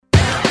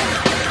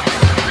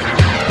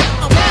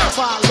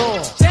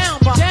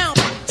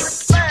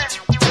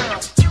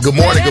Good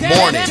morning, good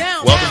morning.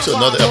 Welcome to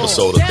another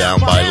episode of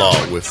Down by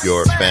Law with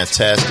your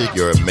fantastic,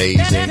 you're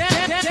amazing,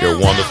 you're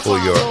wonderful,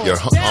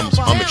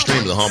 I'm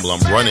extremely humble.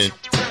 I'm running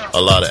a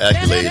lot of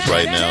accolades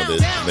right now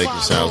that make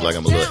it sound like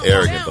I'm a little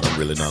arrogant, but I'm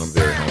really not. I'm a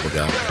very humble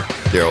guy.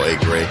 Daryl A.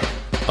 Gray.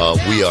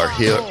 We are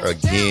here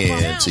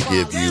again to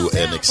give you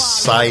an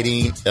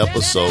exciting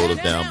episode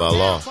of Down by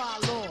Law,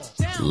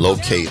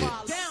 located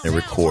and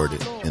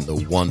recorded in the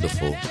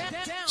wonderful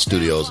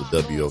studios of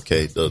WOK,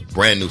 the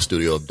brand new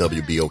studio of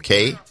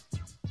WBOK,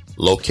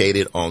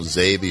 located on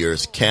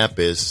Xavier's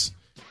campus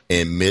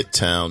in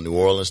Midtown New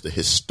Orleans, the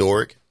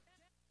historic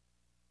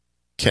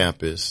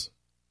campus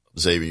of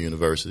Xavier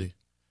University.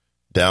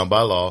 Down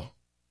by Law,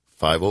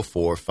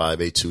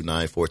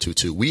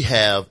 504-582-9422. We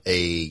have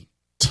a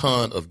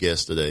ton of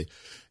guests today.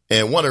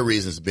 And one of the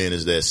reasons being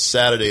is that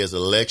Saturday is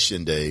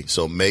election day,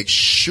 so make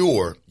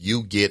sure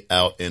you get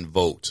out and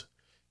vote.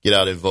 Get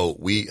out and vote.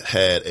 We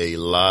had a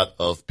lot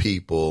of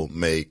people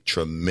make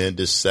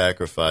tremendous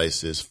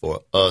sacrifices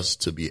for us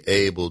to be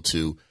able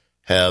to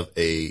have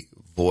a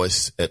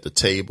voice at the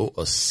table,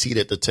 a seat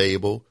at the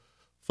table,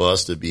 for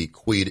us to be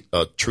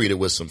treated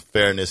with some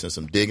fairness and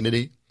some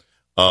dignity.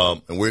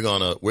 And we're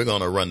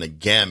gonna run the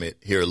gamut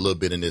here a little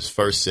bit in this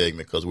first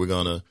segment because we're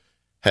gonna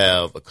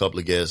have a couple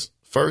of guests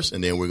first,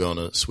 and then we're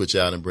gonna switch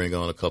out and bring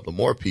on a couple of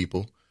more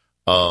people.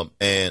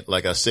 And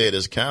like I said,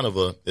 it's kind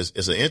of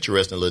it's an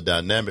interesting little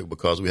dynamic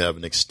because we have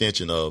an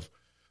extension of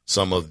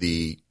some of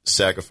the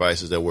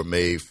sacrifices that were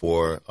made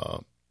for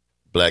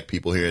black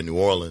people here in New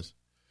Orleans.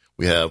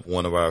 We have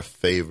one of our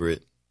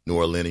favorite New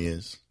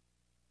Orleanians,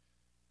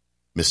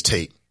 Miss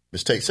Tate.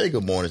 Miss Tate, say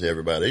good morning to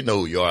everybody. They know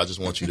who you are. I just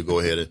want you to go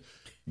ahead and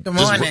good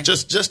morning.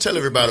 Just tell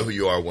everybody who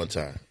you are one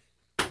time.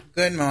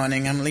 Good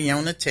morning. I'm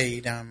Leona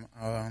Tate. I'm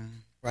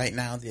right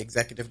now the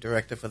executive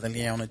director for the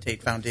Leona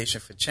Tate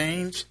Foundation for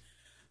Change,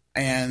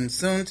 and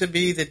soon to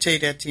be the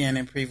Tate Etienne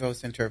and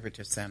Prevost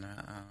Interpretive Center.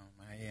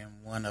 I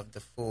am one of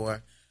the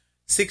 4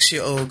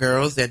 6-year-old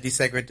girls that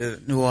desegregated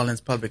the New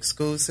Orleans public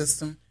school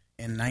system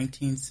in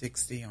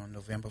 1960 on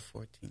November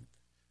 14th.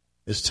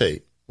 Ms.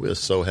 Tate, we're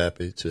so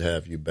happy to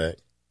have you back.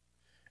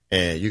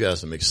 And you got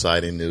some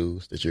exciting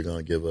news that you're going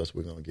to give us.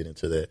 We're going to get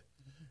into that.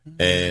 Mm-hmm.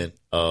 And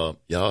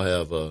y'all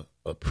have a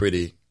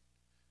pretty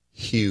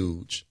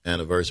huge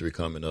anniversary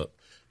coming up.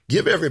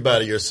 Give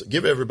everybody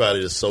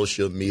the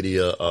social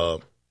media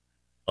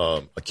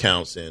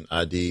accounts and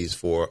IDs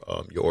for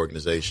your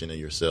organization and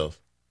yourself.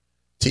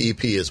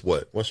 TEP is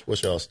what?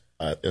 What's y'all's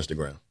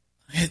Instagram?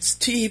 It's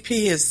TEP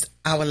is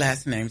our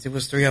last names. It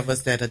was 3 of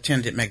us that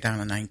attended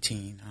McDonald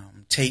 19.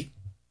 Tate,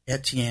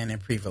 Etienne,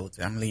 and Prevost.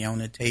 I'm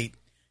Leona Tate.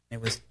 It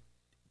was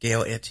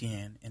Gail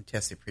Etienne and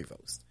Tessie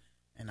Prevost.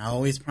 And I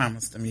always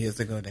promised them years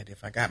ago that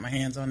if I got my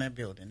hands on that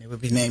building, it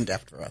would be named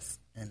after us.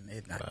 And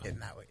it now is.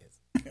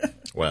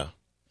 Wow.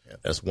 Yes.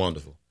 That's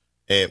wonderful.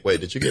 And wait,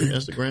 did you get an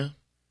Instagram?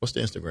 What's the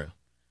Instagram?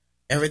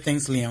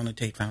 Everything's Leona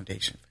Tate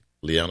Foundation.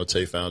 Leona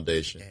Tate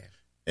Foundation. Yeah.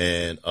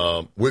 And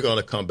we're going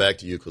to come back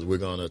to you because we're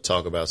going to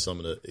talk about some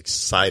of the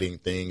exciting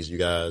things you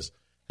guys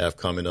have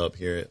coming up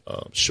here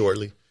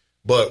shortly.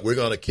 But we're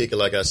going to kick it,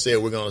 like I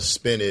said, we're going to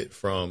spin it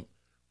from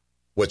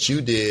what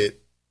you did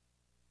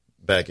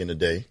back in the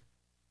day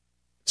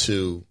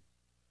to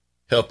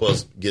help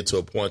us get to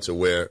a point to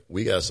where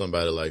we got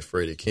somebody like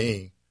Freddie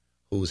King,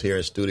 who's here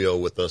in studio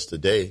with us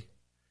today,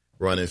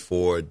 running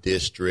for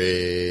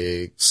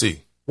District C.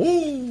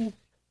 Woo!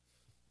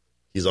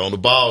 He's on the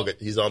ball.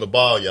 He's on the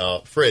ball,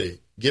 y'all. Freddie,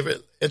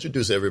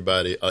 introduce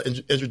everybody.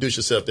 Introduce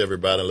yourself to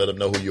everybody and let them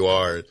know who you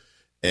are,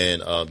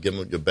 and give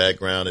them your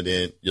background and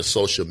then your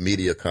social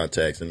media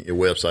contacts and your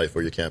website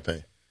for your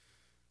campaign.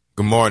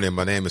 Good morning.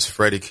 My name is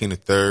Freddie King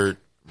III,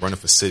 running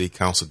for City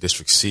Council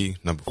District C,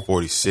 number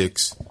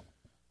 46.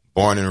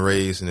 Born and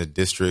raised in the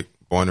district,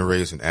 born and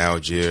raised in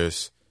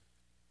Algiers.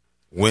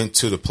 Went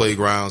to the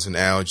playgrounds in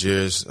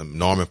Algiers,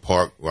 Norman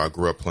Park, where I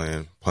grew up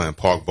playing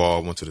park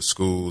ball. Went to the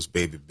schools,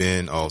 Baby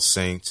Ben, All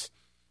Saints.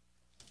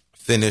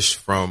 Finished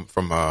from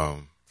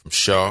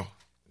Shaw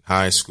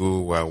High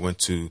School, where I went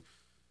to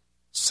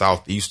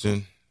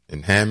Southeastern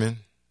in Hammond,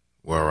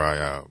 where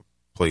I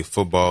played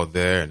football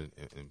there and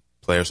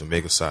players from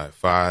Mega Side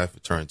 5,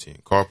 Fraternity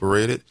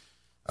Incorporated.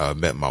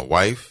 Met my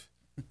wife,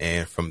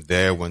 and from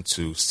there went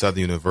to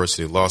Southern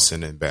University Law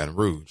Center in Baton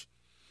Rouge.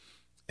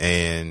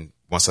 And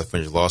once I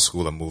finished law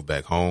school, I moved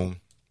back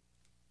home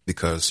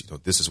because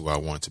this is where I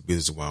wanted to be.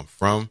 This is where I'm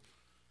from.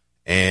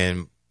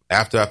 And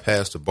after I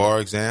passed the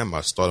bar exam,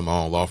 I started my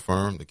own law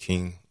firm, the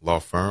King Law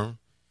Firm.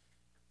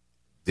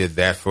 Did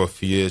that for a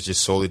few years,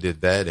 just solely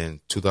did that. In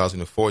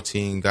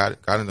 2014, got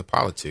into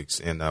politics,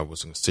 and I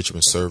was a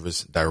constituent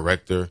service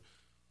director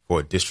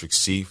for District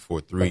C for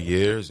 3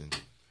 years, and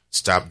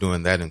stopped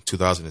doing that in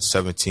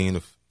 2017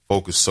 to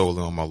focus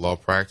solely on my law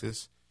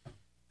practice,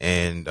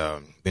 and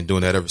been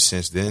doing that ever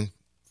since then.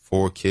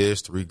 4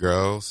 kids, 3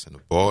 girls, and a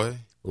boy.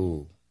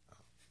 Ooh.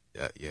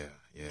 Yeah.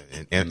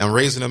 And I'm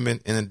raising them in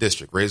the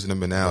district, raising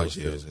them in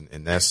Algiers,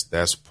 and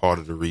that's part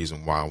of the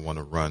reason why I want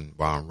to run,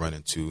 why I'm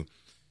running to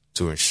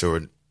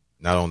ensure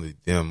not only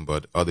them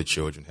but other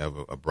children have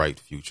a bright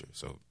future.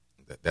 So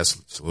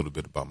that's a little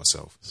bit about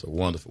myself. It's a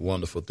wonderful,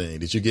 wonderful thing.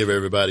 Did you give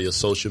everybody your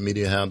social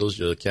media handles,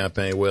 your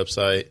campaign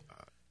website?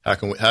 How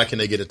can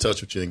they get in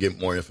touch with you and get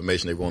more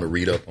information they want to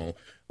read up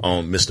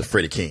on Mr.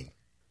 Freddie King?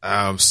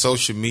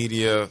 Social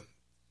media,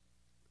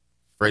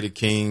 Freddie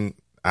King,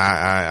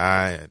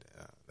 I.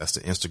 That's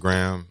the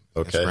Instagram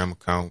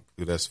account.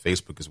 That's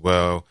Facebook as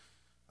well.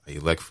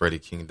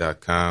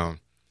 electfreddieking.com.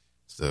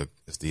 It's a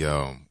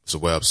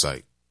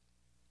website.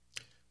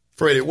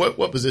 Freddie,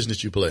 what position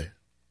did you play?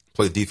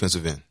 Play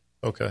defensive end.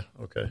 Okay.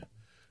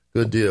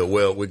 Good deal.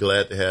 Well, we're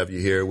glad to have you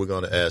here. We're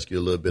going to ask you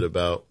a little bit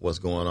about what's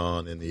going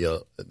on in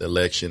the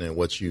election and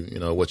what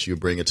you're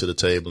bringing to the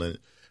table and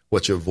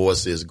what your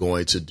voice is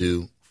going to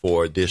do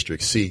for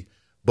District C.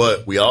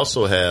 But we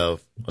also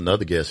have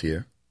another guest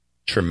here,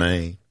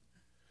 Tremaine.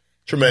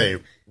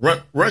 Tremaine,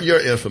 run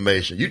your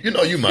information. You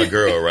know you my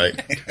girl, right?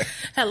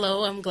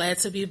 Hello, I'm glad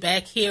to be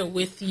back here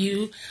with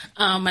you.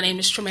 My name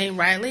is Tremaine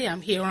Riley.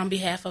 I'm here on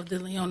behalf of the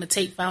Leona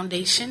Tate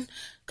Foundation.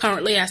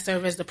 Currently, I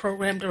serve as the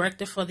program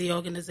director for the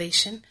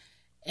organization,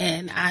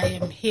 and I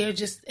am here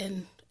just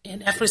in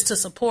efforts to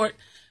support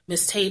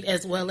Ms. Tate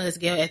as well as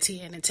Gail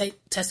Etienne and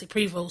Tessie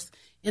Prevost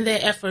in their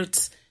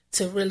efforts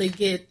to really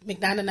get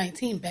McDonough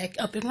 19 back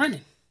up and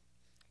running.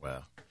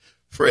 Wow.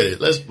 Freddie,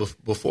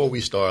 before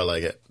we start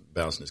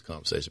bouncing this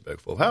conversation back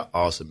and forth, how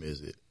awesome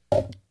is it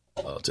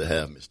to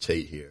have Ms.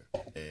 Tate here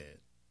and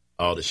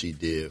all that she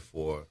did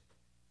for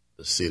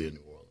the city of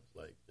New Orleans?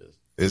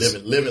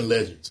 Just living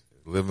legends.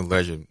 Living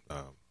legend.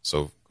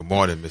 So good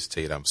morning, Ms.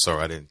 Tate. I'm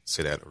sorry I didn't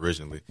say that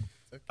originally,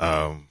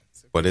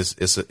 but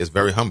it's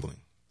very humbling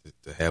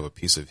to have a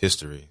piece of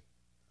history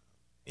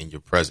in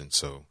your presence.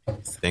 So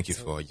thank you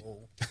for all you.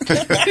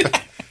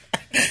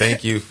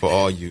 Thank you for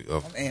all you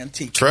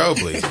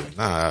trailblazer.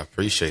 I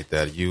appreciate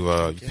that.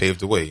 You paved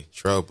the way,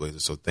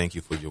 trailblazer. So thank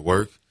you for your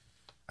work.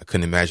 I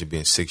couldn't imagine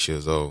being 6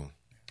 years old.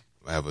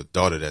 I have a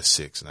daughter that's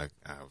 6, and I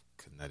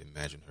could not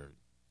imagine her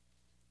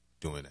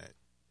doing that.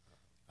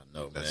 I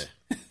know, man.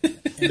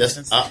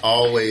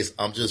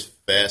 I'm just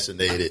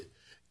fascinated,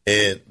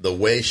 and the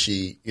way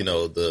she,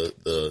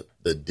 the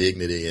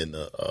dignity and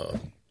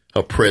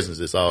her presence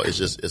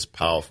it's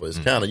powerful. It's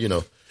kind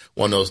of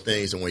one of those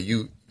things, and when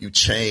you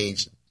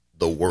change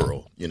the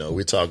world,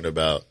 we're talking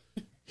about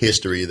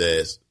history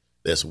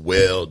that's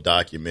well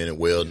documented,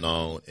 well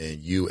known, and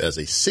you as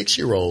a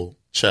 6-year-old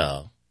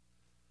child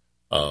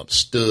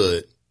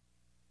stood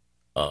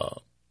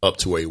up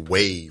to a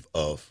wave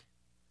of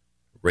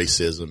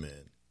racism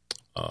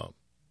and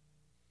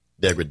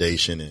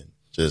degradation and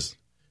just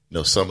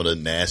some of the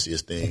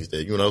nastiest things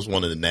that it was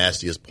one of the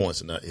nastiest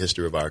points in the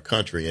history of our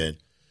country. And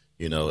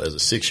as a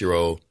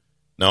 6-year-old,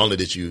 not only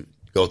did you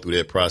go through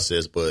that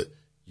process, but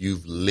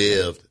you've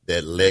lived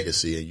that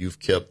legacy and you've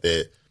kept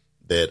that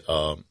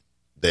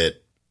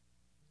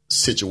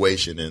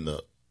situation and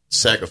the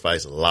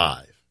sacrifice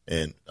alive.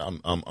 And I'm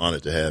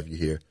honored to have you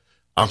here.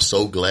 I'm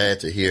so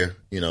glad to hear,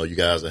 you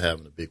guys are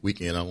having a big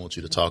weekend. I want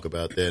you to talk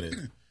about that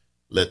and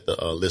let the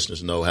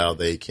listeners know how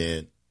they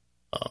can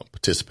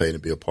participate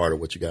and be a part of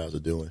what you guys are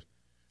doing.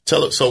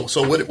 Tell us. So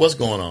what's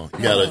going on?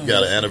 You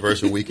got an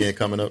anniversary weekend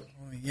coming up?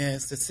 Oh, yeah,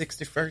 it's the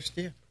 61st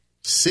year.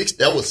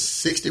 That was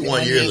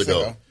 61 years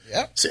ago.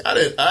 Yep. See, I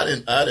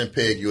didn't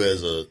peg you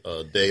as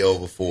a day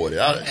over 40.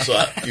 I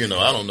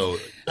don't know.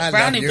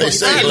 They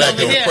say black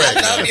don't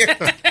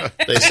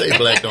crack. They say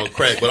black don't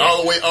crack, but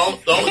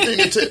the only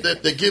thing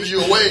that gives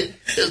you away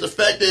is the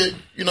fact that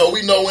we know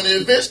when the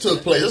events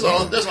took place.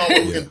 That's all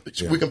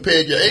we can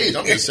peg your age.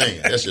 I'm just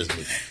saying. That's just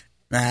me.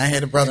 Now, I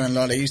had a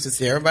brother-in-law that used to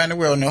say, everybody in the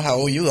world know how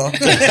old you are.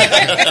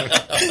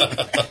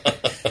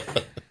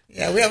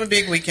 Yeah, we have a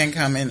big weekend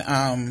coming.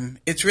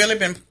 It's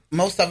really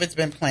most of it's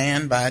been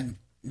planned by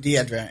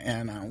Deidre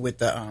and with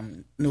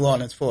the New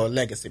Orleans 4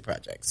 Legacy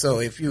Project. So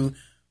if you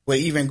will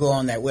even go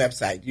on that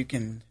website, you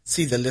can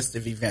see the list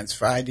of events.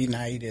 Friday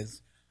night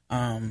is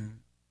a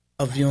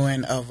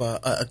viewing of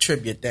a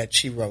tribute that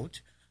she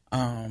wrote.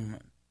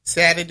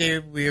 Saturday,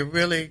 we're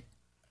really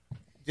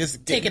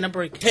just taking a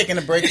break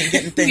and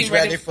getting things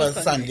ready for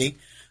Sunday.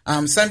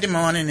 Sunday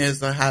morning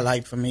is a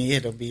highlight for me.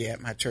 It'll be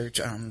at my church,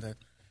 the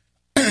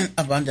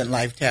Abundant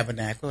Life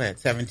Tabernacle at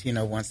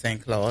 1701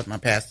 St. Claude. My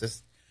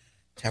pastor's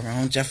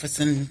Tyrone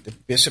Jefferson, the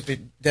bishop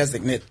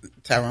designate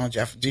Tyrone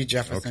G.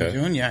 Jefferson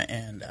Jr.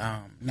 And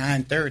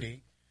 9:30,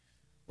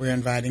 we're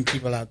inviting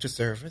people out to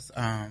service.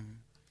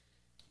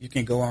 You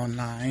can go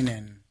online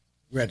and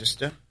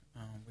register.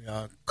 We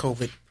are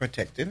COVID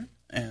protected,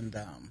 and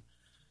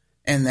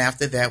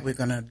after that, we're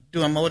going to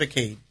do a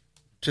motorcade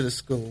to the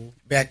school,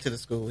 back to the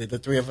school. The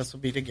three of us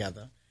will be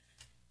together,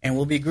 and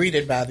we'll be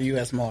greeted by the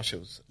U.S.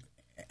 Marshals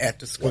at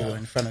the school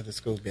in front of the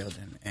school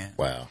building. And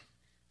wow.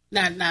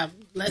 Now,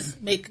 let's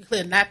make it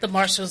clear, not the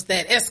marshals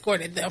that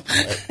escorted them.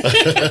 It's not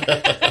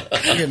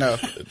that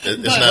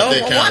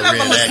kind of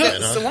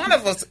reenactment, huh? So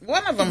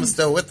one of them is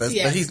still with us,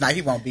 but he's not.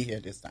 He won't be here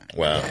this time.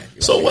 Wow. Yeah,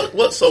 so what?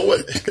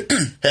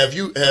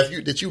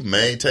 Did you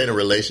maintain a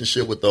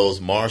relationship with those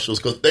marshals?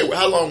 Because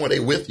how long were they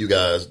with you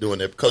guys doing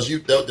that? Because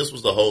this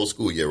was the whole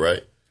school year,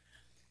 right?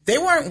 They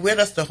weren't with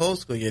us the whole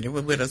school year. They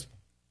were with us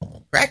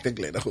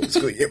practically the whole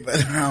school year.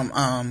 But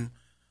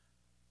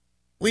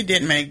we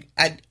didn't make.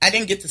 I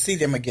didn't get to see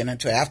them again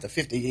until after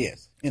 50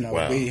 years.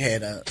 Wow. We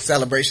had a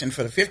celebration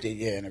for the 50th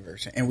year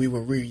anniversary, and we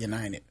were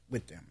reunited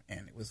with them.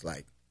 And it was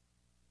like,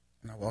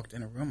 when I walked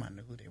in the room, I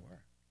knew who they were.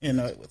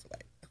 It was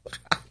like,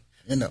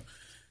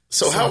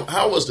 So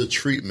how was the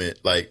treatment?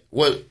 Like,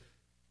 what?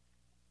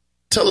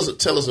 Tell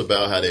us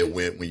about how that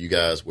went when you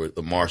guys were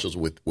the marshals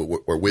were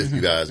with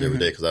you guys every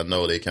day, because I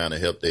know they kind of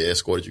helped. They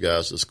escorted you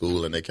guys to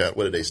school, and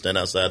what did they stand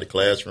outside the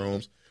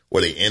classrooms?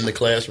 Were they in the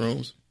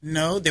classrooms?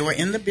 No, they were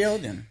in the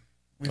building.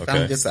 We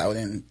found this out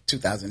in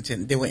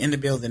 2010. They were in the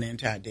building the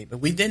entire day, but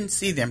we didn't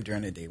see them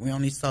during the day. We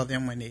only saw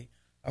them when they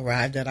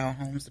arrived at our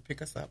homes to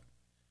pick us up.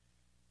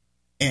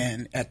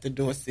 And at the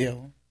door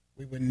sill,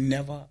 we were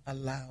never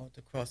allowed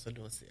to cross the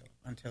door sill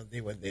until they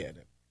were there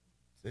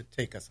to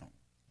take us home.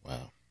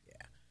 Wow.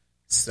 Yeah.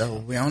 So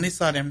we only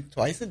saw them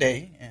twice a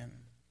day, and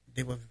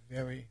they were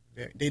very,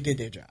 very, they did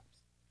their jobs.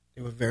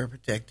 They were very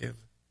protective,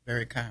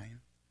 very kind.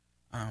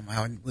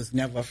 I was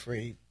never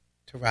afraid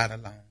to ride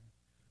alone.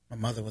 My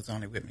mother was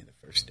only with me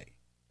the first day.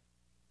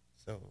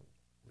 So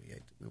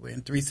we were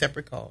in 3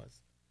 separate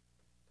cars.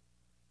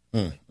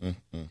 And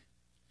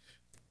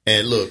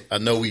look, I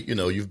know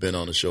you've been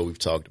on the show. We've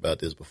talked about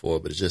this before,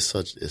 but it's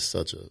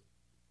such a,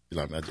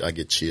 I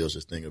get chills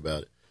just thinking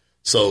about it.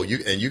 So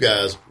you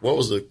guys, what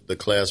was the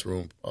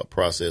classroom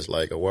process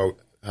like? Or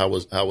how were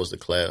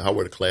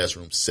the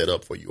classrooms set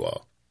up for you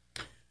all?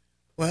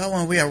 Well,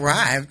 when we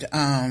arrived, we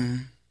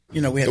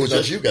had it was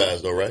just you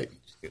guys though, right?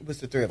 It was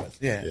the 3 of us,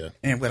 yeah.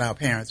 And with our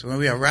parents. When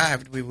we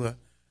arrived, we were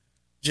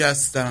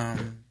just, we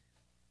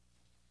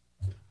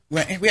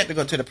had to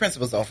go to the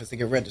principal's office to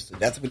get registered.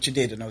 That's what you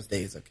did in those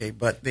days, okay?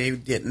 But they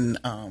didn't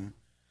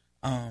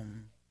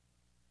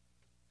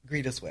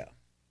greet us well.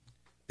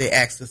 They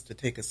asked us to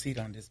take a seat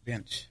on this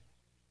bench,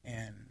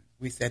 and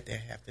we sat there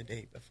half the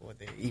day before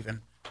they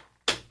even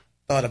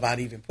thought about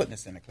even putting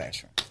us in the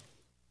classroom.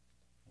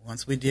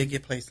 Once we did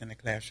get placed in the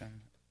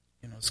classroom,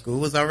 school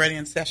was already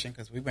in session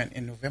because we went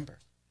in November.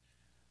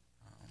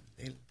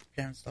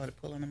 Parents started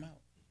pulling them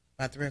out.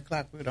 By 3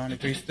 o'clock, we were the only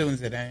 3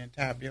 students in the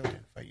entire building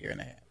for a year and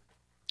a half.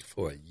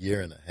 For a year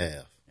and a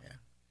half. Yeah.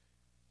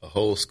 A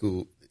whole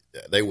school.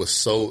 They were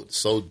so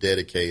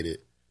dedicated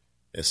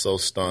and so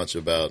staunch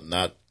about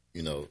not,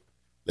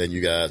 letting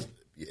you guys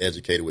be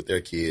educated with their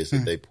kids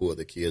that they pulled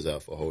the kids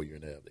out for a whole year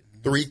and a half.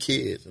 3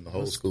 kids in the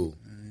whole school.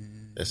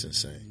 That's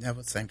insane.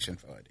 Never sanctioned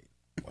for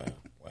it.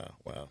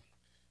 Wow.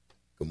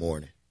 Good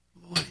morning.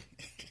 Good morning.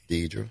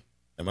 Deidre.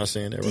 Am I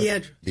saying that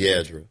right?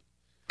 Deidre.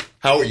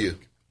 How are you?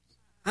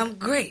 I'm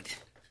great.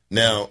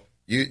 Now,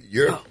 I'm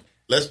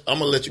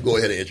gonna let you go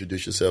ahead and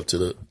introduce yourself to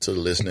the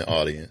listening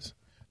audience.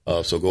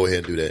 So go ahead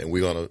and do that, and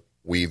we're gonna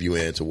weave you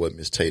into what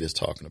Ms. Tate is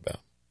talking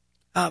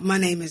about. My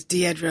name is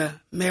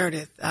Deidre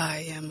Meredith.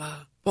 I am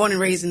born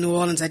and raised in New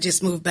Orleans. I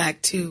just moved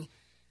back to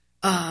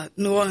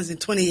New Orleans in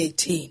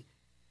 2018.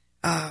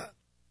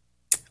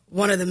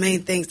 One of the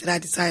main things that I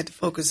decided to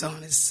focus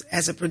on is,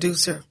 as a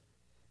producer,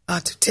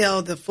 to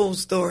tell the full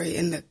story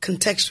and to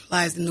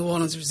contextualize the New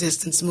Orleans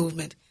resistance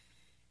movement,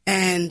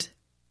 and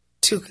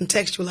to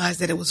contextualize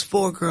that it was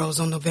 4 girls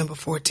on November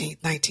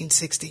 14th,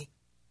 1960,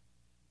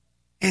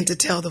 and to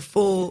tell the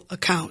full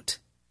account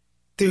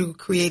through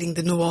creating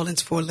the New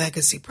Orleans 4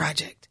 Legacy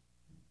Project.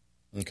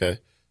 Okay.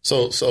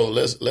 So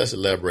let's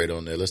elaborate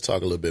on that. Let's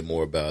talk a little bit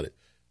more about it.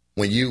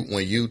 When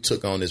you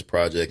took on this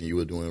project and you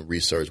were doing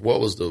research, what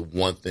was the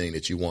one thing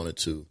that you wanted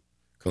to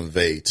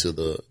convey to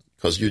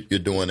because you're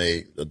doing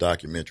a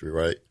documentary,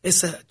 right?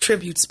 It's a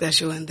tribute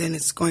special, and then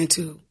it's going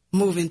to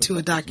move into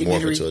a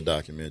documentary.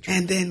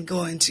 And then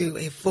go into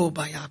a full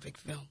biopic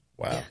film.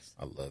 Wow. Yes.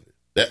 I love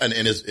it. And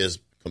it's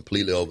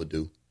completely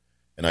overdue.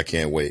 And I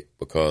can't wait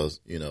because,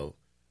 the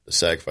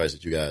sacrifice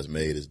that you guys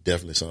made is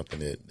definitely something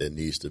that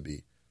needs to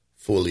be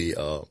fully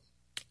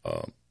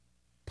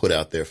put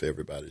out there for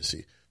everybody to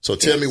see. So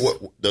tell me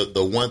what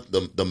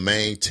the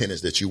main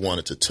tenets that you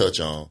wanted to touch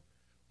on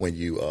when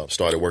you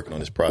started working on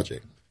this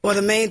project. Well,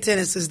 the main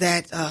tenets is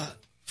that,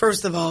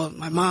 first of all,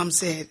 my mom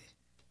said,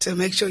 to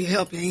make sure you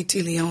help your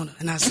Auntie Leona.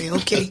 And I said,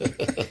 okay.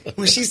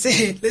 When she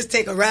said, let's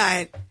take a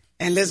ride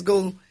and let's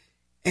go,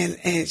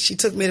 and she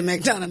took me to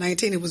McDonald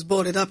 19, it was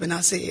boarded up, and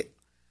I said,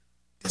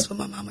 that's what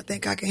my mama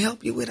think I can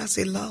help you with? I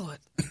said, Lord.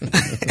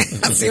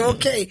 I said,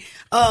 okay.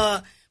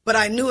 But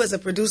I knew as a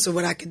producer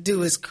what I could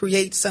do is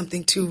create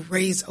something to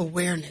raise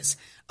awareness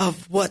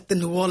of what the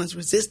New Orleans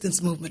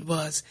resistance movement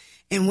was.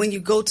 And when you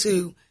go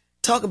to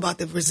talk about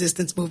the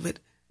resistance movement,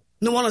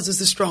 New Orleans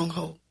is a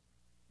stronghold.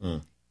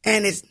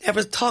 And it's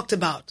never talked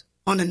about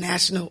on the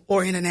national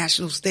or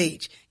international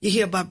stage. You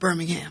hear about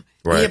Birmingham.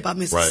 Right. You hear about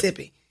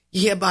Mississippi. Right.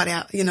 You hear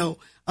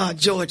about,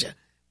 Georgia.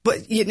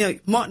 But,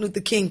 Martin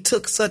Luther King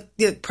took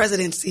the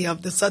presidency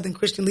of the Southern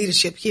Christian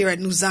leadership here at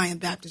New Zion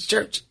Baptist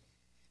Church.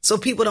 So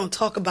people don't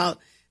talk about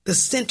the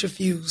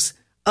centrifuge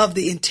of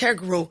the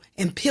integral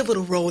and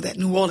pivotal role that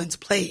New Orleans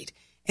played,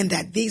 and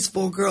that these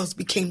 4 girls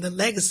became the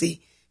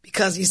legacy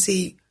because, you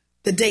see,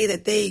 the day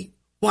that they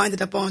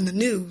winded up on the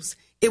news,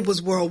 it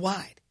was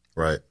worldwide.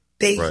 Right.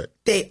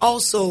 They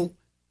also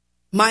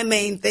my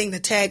main thing, the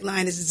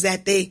tagline is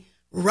that they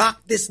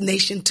rock this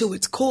nation to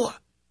its core.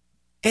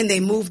 And they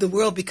moved the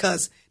world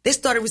because they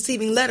started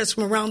receiving letters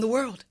from around the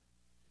world.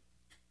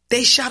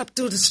 They shot up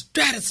through the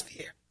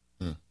stratosphere.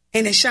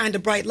 And they shined a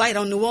bright light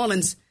on New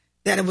Orleans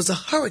that it was a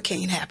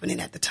hurricane happening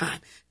at the time.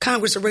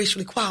 Congress of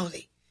Racial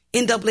Equality,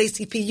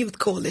 NAACP Youth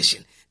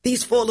Coalition,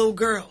 these 4 little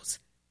girls.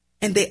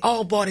 And they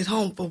all brought it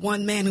home for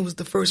one man who was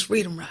the first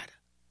freedom rider,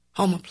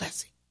 Homer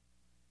Plessy.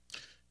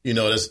 You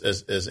know,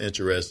 that's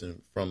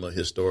interesting from a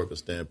historical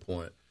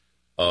standpoint.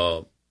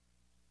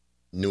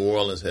 New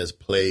Orleans has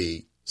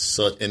played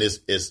such, and it's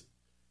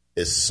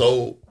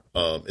so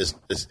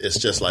it's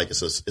just like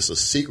it's a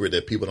secret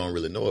that people don't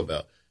really know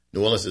about.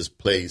 New Orleans has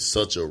played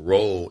such a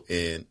role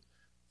in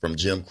from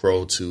Jim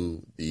Crow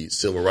to the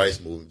Civil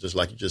Rights Movement. Just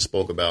like you just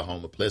spoke about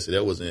Homer Plessy,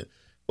 that was in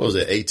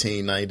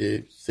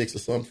 1896 or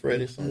something,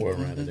 Freddie, somewhere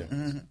around in there.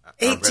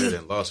 I read it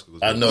in law school.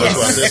 I know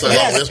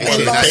that's one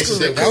of the cases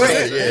that we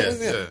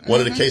studied. Yeah, one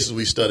of the cases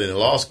we studied in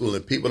law school,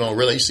 and people don't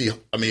really. You see,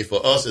 I mean,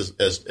 for us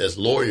as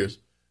lawyers,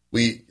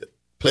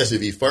 Plessy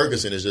v.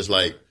 Ferguson is just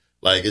like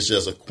it's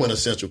just a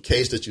quintessential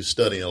case that you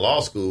study in law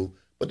school.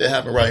 But that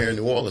happened right here in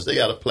New Orleans. They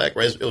got a plaque.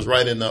 Right, it was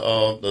right in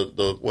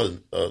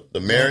the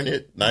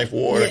Marinette, Ninth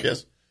Ward, I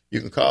guess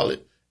you can call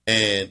it.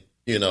 And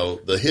you know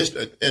the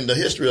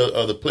history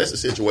of the Plessy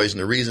situation.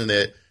 The reason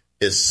that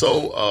it's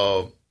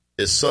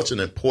such an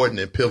important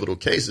and pivotal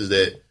case is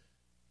that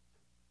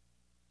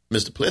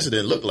Mr. Plessy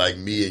didn't look like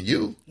me and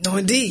you. No,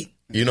 indeed.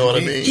 You know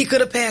what I mean? He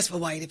could have passed for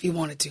white if he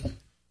wanted to.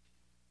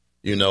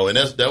 You know, and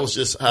that was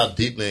just how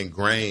deeply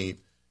ingrained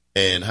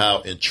and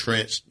how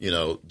entrenched, you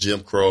know,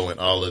 Jim Crow and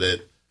all of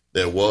that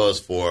there was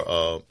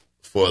for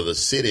the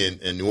city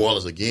in New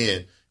Orleans.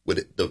 Again, with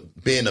it,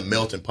 being the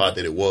melting pot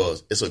that it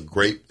was, it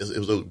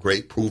was a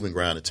great proving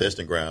ground and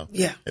testing ground.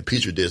 Yeah. And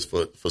Petri dish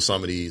for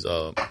some of these.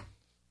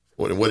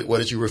 What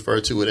did you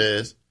refer to it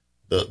as?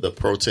 The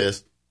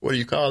protest. What do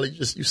you call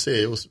it? You said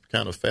it was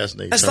kind of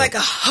fascinating. It's like a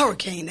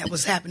hurricane that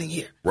was happening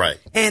here. Right.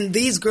 And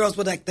these girls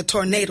were like the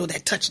tornado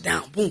that touched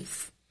down. Boom.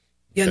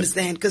 You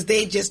understand? Because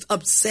they just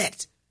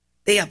upset.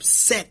 They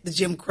upset the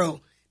Jim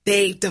Crow.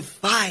 They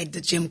defied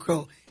the Jim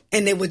Crow.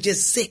 And they were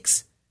just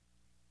 6.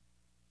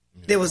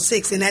 There were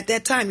 6. And at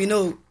that time, you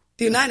know,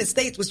 the United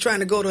States was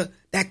trying to go to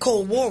that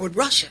Cold War with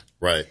Russia.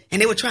 Right.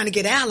 And they were trying to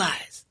get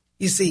allies,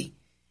 you see.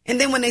 And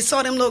then when they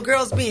saw them little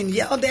girls being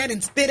yelled at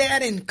and spit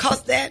at and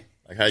cussed at,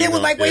 they were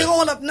like, wait,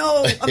 hold up.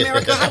 No,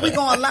 America, how we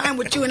going to align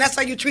with you? And that's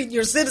how you treat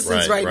your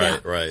citizens right now.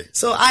 Right.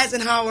 So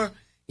Eisenhower,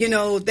 you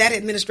know, that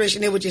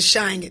administration, they were just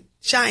shying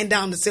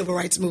down the civil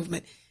rights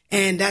movement.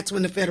 And that's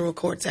when the federal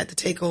courts had to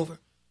take over.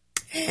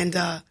 And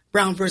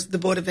Brown versus the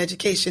Board of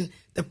Education,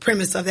 the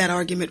premise of that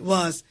argument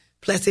was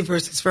Plessy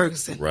versus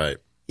Ferguson. Right.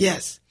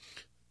 Yes.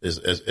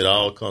 It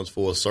all comes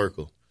full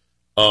circle.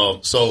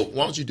 So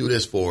why don't you do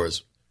this for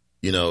us?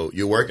 You know,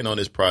 you're working on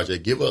this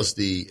project. Give us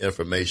the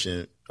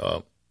information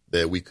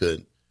that we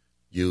could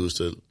use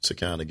to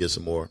kind of do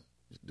some more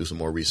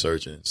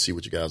research and see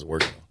what you guys are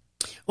working on.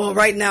 Well,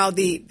 right now,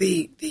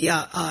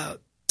 tomorrow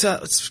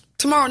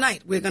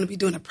night, we're going to be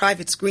doing a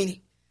private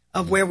screening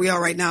of where we are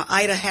right now.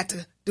 Ida had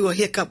to do a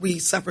hiccup. We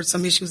suffered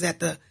some issues at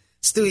the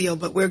studio,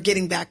 but we're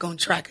getting back on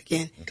track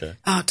again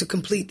to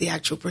complete the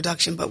actual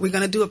production. But we're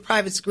going to do a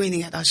private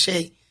screening at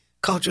Ashe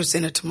Cultural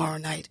Center tomorrow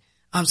night.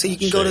 So you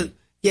can go to,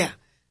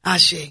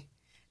 Ashe.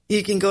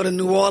 You can go to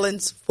New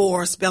Orleans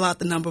 4, spell out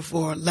the number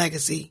 4,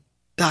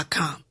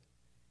 legacy.com.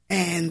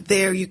 And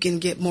there you can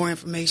get more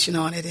information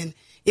on it. And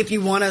if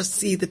you want to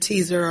see the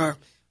teaser or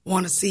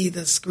want to see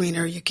the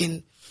screener, you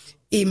can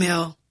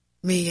email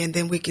me and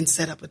then we can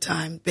set up a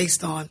time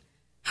based on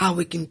how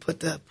we can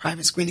put the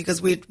private screening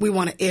because we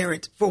want to air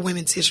it for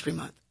Women's History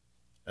Month.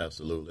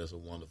 Absolutely. That's a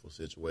wonderful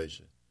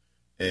situation.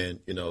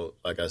 And, you know,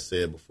 like I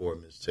said before,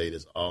 Ms. Tate,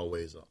 it's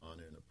always an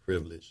honor and a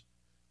privilege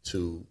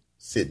to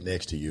sit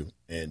next to you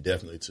and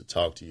definitely to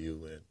talk to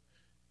you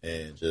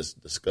and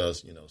just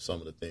discuss, you know, some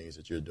of the things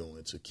that you're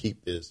doing to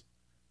keep this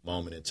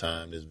moment in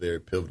time, this very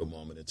pivotal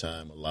moment in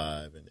time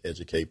alive and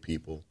educate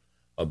people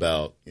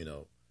about, you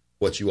know,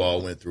 what you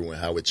all went through and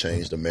how it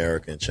changed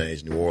America and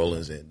changed New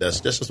Orleans. And that's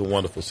just a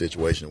wonderful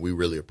situation. We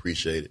really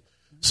appreciate it.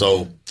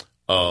 So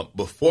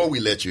before we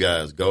let you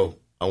guys go,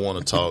 I want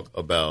to talk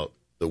about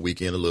the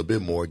weekend a little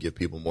bit more, give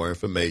people more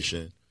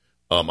information.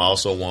 I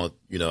also want,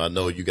 you know, I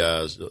know you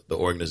guys, the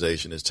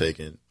organization is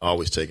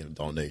always taking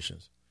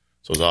donations.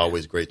 So it's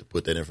always great to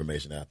put that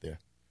information out there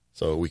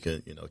so we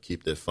can, you know,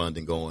 keep that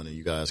funding going and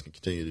you guys can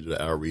continue to do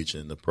the outreach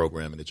and the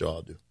programming that you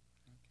all do.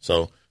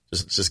 So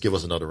just give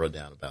us another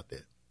rundown about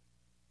that.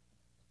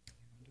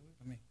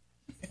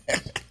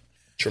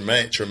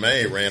 Tremaine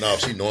ran off.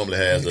 She normally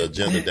has the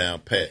agenda down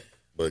pat,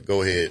 but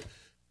go ahead.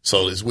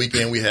 So this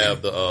weekend we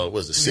have the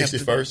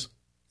 61st?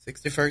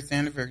 61st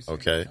anniversary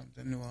of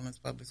the New Orleans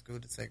Public School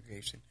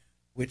Desegregation,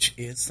 which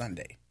is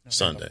Sunday.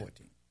 November 14th.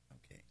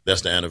 Okay.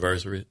 That's the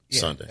anniversary? Yeah,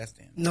 Sunday. That's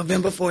the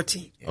November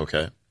 14th. Yeah.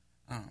 Okay.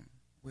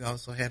 We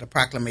also had a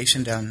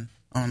proclamation done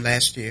on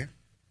last year,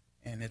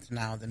 and it's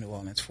now the New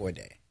Orleans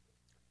 4-Day.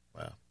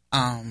 Wow.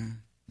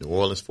 New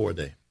Orleans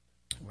 4-Day.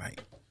 Right.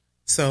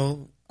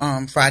 So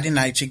Friday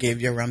night, she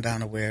gave you a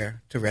rundown of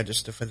where to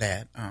register for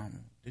that.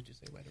 Did you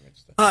say where to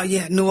register?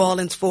 Yeah,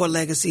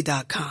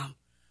 NewOrleans4Legacy.com.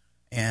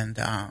 And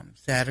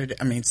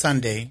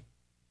Sunday,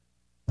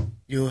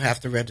 you'll have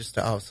to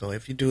register also.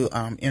 If you do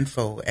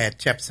info at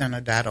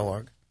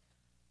chepcenter.org,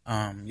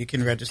 you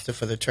can register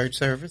for the church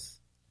service.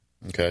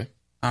 Okay.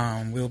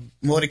 We'll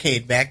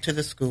motorcade back to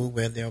the school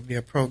where there'll be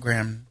a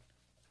program.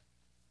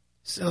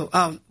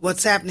 So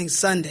what's happening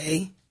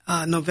Sunday,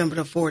 November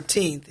the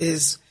 14th,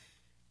 is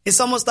it's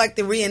almost like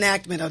the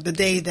reenactment of the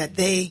day that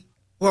they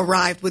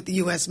arrived with the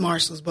U.S.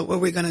 Marshals. But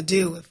what we're going to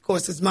do, of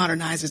course, is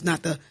modernized. It's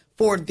not the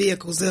Ford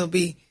vehicles. They'll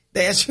be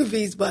the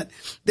SUVs, but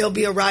they'll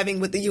be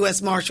arriving with the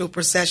U.S. Marshal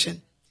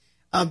procession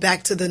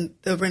back to the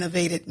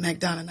renovated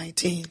McDonough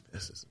 19,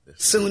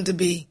 soon to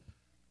be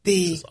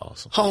the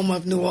awesome. Home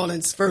of New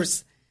Orleans'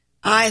 first,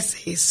 I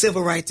say,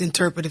 Civil Rights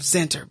Interpretive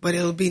Center. But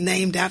it'll be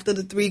named after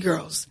the three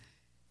girls,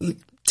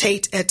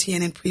 Tate,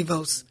 Etienne, and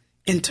Prevost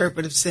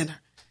Interpretive Center.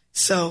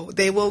 So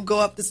they will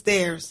go up the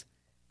stairs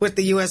with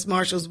the U.S.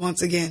 Marshals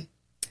once again.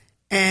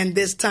 And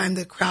this time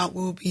the crowd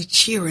will be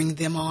cheering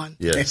them on.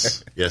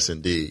 Yes. Yes,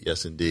 indeed.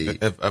 Yes, indeed.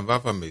 If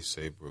I may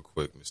say real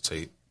quick, Ms.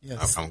 Tate,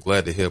 Yes. I'm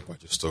glad to hear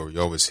about your story.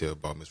 You always hear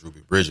about Ms.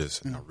 Ruby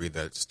Bridges, and I read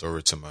that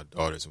story to my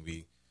daughters, and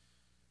we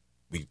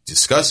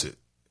discuss it.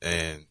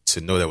 And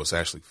to know that was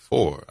actually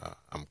 4,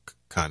 I'm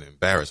kind of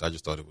embarrassed. I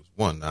just thought it was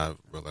 1. I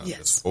realized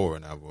it's 4,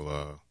 and I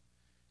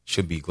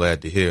should be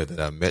glad to hear that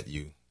I met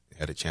you.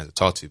 Had a chance to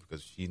talk to you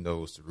because she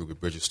knows the Ruby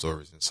Bridges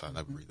stories inside.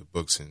 I read the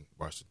books and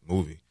watch the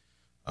movie.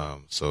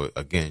 So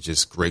again,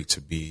 just great to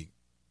be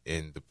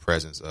in the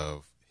presence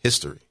of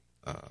history.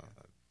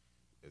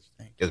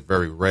 It's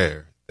very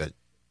rare that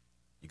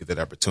you get that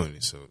opportunity.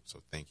 So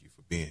thank you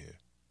for being here.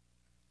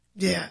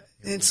 Yeah,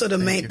 and so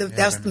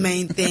that's the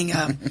main thing.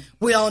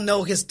 We all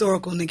know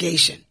historical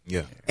negation.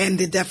 Yeah. And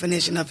the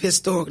definition of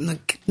historical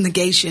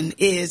negation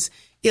is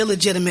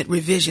illegitimate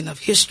revision of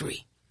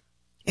history.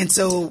 And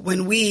so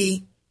when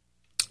we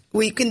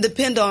can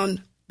depend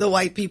on the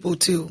white people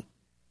to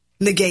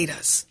negate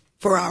us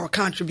for our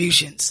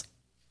contributions.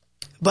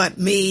 But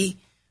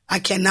I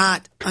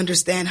cannot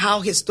understand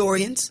how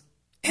historians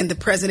and the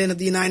President of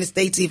the United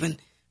States even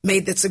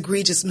made this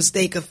egregious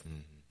mistake of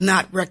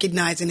not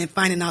recognizing and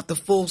finding out the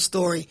full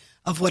story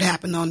of what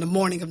happened on the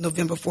morning of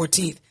November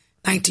 14th,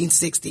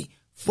 1960.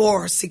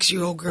 4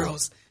 6-year-old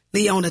girls,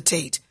 Leona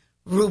Tate,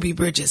 Ruby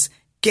Bridges,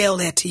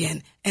 Gail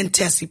Etienne, and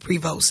Tessie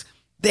Prevost.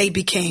 They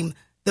became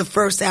the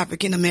first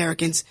African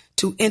Americans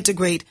to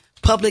integrate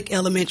public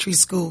elementary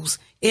schools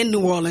in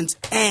New Orleans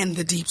and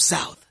the Deep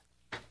South.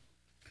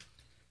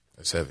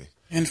 That's heavy.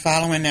 And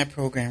following that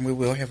program, we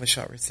will have a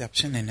short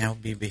reception, and that'll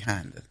be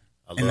behind us.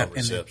 I love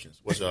receptions.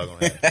 What y'all going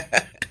to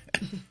have?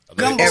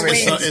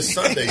 It's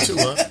Sunday, too,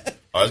 huh?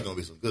 Oh, it's going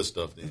to be some good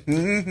stuff then.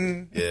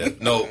 Mm-hmm. Yeah.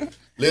 No,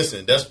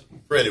 listen, that's,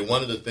 Freddie,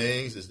 one of the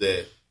things is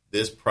that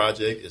this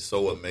project is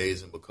so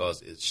amazing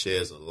because it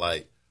sheds a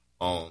light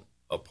on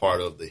a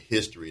part of the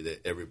history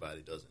that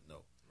everybody doesn't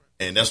know.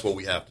 And that's what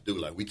we have to do.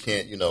 Like, we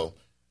can't,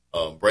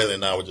 Braylon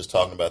and I were just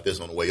talking about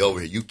this on the way over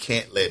here. You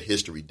can't let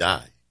history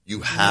die.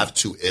 You have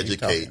to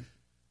educate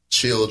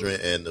children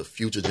and the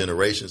future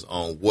generations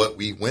on what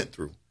we went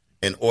through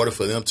in order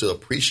for them to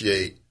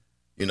appreciate,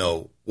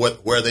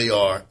 where they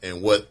are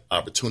and what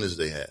opportunities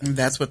they have. And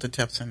that's what the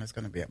TEP Center is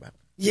going to be about.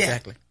 Yeah.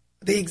 Exactly.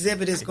 The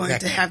exhibit is going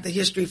to have the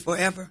history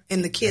forever,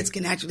 and the kids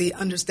can actually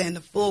understand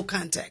the full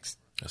context.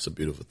 That's a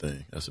beautiful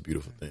thing. That's a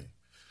beautiful thing.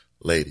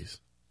 Ladies,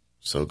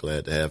 so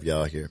glad to have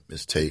y'all here.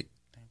 Miss Tate,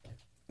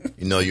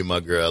 you know you're my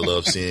girl. I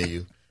love seeing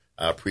you.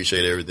 I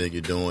appreciate everything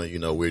you're doing.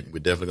 We're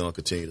definitely going to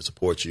continue to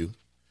support you.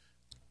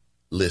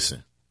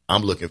 Listen, I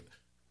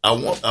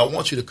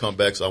want you to come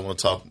back because I want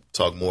to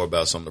talk more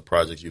about some of the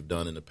projects you've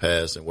done in the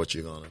past and what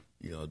you're going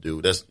to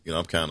do. That's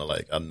I'm kind of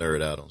like I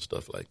nerd out on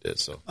stuff like that.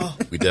 So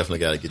we definitely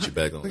got to get you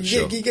back on the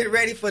show. You get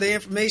ready for the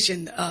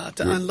information to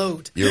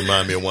unload. You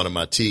remind me of one of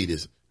my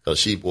teachers. Because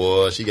she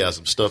got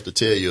some stuff to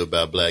tell you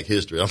about Black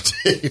history. I'm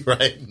telling you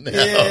right now.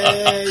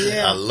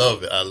 Yeah. I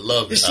love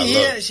it. She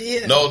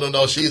is.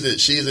 No.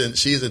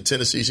 She's in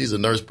Tennessee. She's a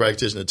nurse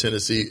practitioner in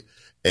Tennessee,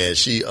 and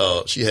she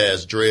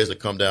has dreads that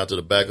come down to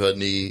the back of her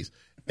knees,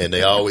 and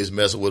they always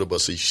mess with her.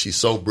 But she's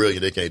so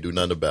brilliant, they can't do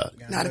nothing about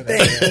it. Not a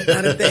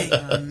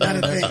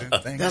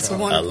thing. That's a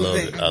wonderful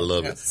thing. I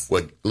love it.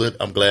 Well,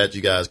 I'm glad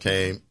you guys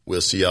came.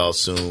 We'll see y'all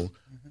soon.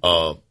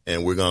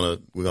 And we're gonna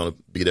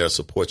be there to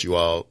support you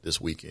all this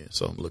weekend.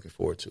 So I'm looking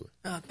forward to it.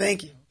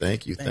 Thank you.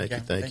 Thank you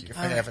for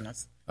having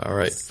us. All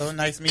right. It's so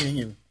nice meeting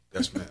you.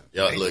 Yes, ma'am.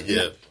 Y'all look,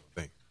 yeah.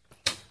 Thank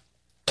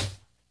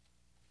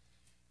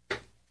you.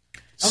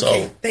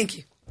 Okay, thank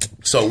you.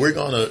 So we're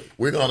gonna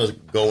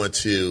go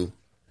into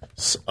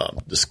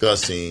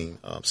discussing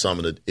some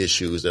of the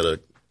issues that are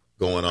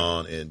going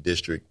on in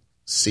District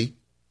C.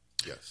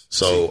 Yes.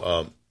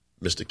 So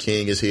Mr.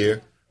 King is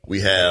here.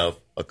 We have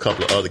a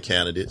couple of other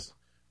candidates.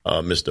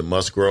 Mr.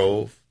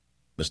 Musgrove,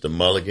 Mr.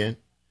 Mulligan,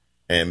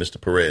 and Mr.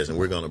 Perez, and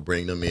we're going to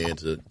bring them in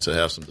to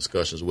have some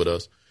discussions with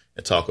us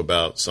and talk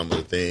about some of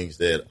the things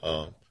that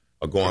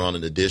are going on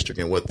in the district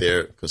and what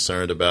they're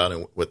concerned about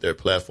and what their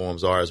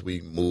platforms are as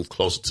we move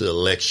closer to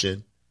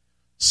election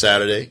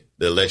Saturday.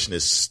 The election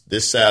is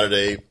this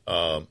Saturday.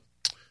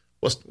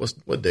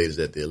 What date is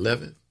that? The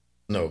 11th?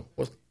 No,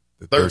 what's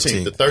the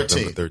 13th? The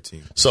 13th.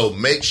 13th. So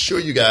make sure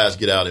you guys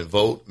get out and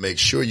vote. Make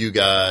sure you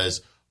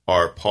guys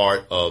are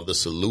part of the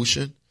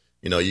solution.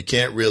 You know, you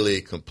can't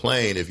really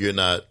complain if you're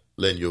not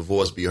letting your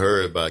voice be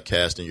heard by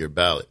casting your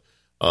ballot.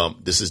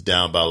 This is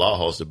Down by Law,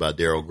 hosted by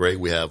Daryl Gray.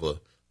 We have a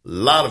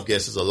lot of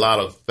guests, a lot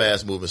of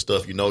fast-moving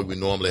stuff. You know, we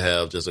normally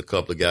have just a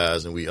couple of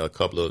guys and a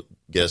couple of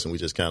guests, and we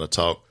just kind of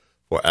talk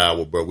for an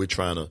hour. But we're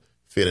trying to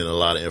fit in a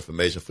lot of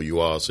information for you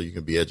all so you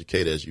can be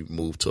educated as you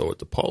move toward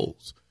the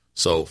polls.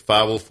 So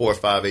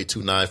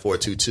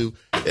 504-582-9422.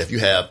 If you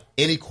have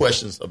any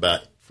questions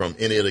from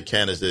any of the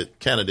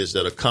candidates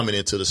that are coming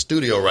into the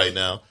studio right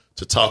now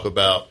to talk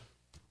about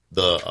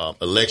the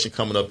election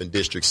coming up in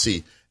District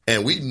C.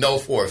 And we know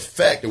for a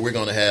fact that we're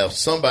going to have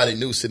somebody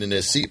new sitting in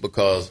their seat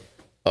because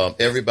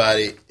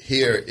everybody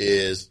here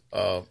is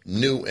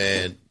new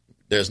and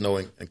there's no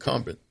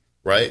incumbent,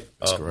 right?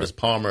 Ms.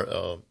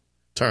 Palmer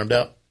termed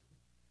out?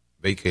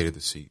 Vacated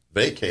the seat.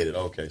 Vacated,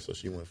 okay. So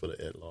she went for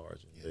the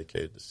at-large and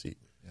vacated the seat.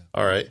 Yeah.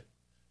 All right.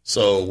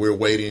 So we're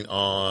waiting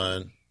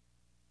on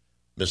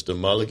Mr.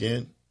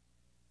 Mulligan.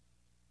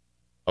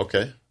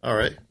 Okay. All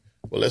right.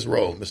 Well, let's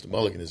roll. Mr.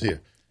 Mulligan is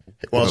here.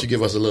 Why don't you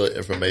give us a little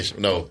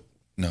information? No,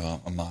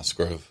 I'm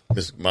Musgrove.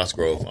 Ms.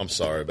 Musgrove, I'm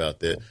sorry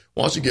about that.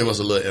 Why don't you give us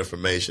a little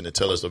information and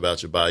tell us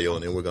about your bio,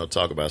 and then we're going to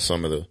talk about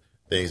some of the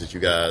things that you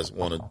guys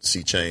want to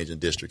see change in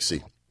District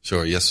C.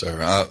 Sure. Yes,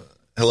 sir.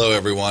 Hello,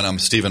 everyone. I'm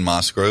Stephen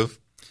Musgrove.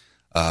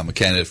 I'm a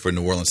candidate for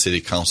New Orleans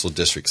City Council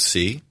District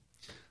C.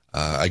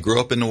 I grew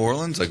up in New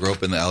Orleans. I grew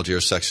up in the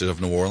Algiers section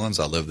of New Orleans.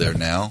 I live there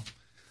now.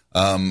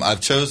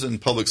 I've chosen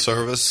public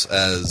service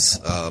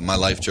as my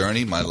life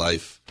journey, my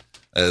life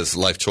as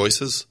life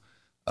choices.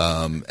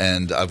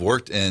 And I've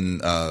worked in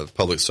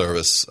public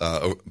service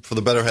for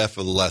the better half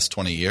of the last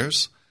 20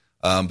 years.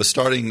 But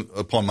starting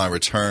upon my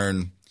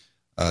return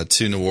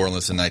to New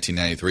Orleans in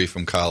 1993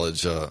 from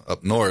college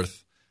up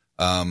north,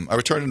 I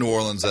returned to New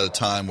Orleans at a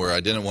time where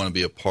I didn't want to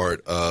be a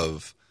part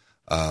of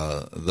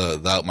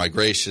the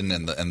out-migration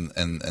and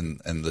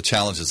the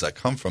challenges that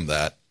come from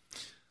that.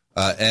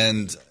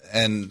 And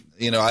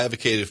you know, I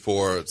advocated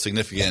for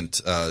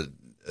significant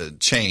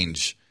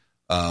change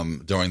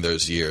during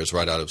those years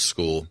right out of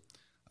school.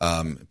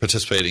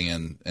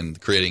 Participating in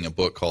creating a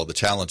book called The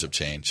Challenge of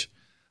Change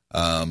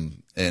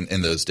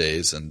in those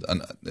days. And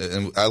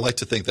I like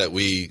to think that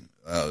we,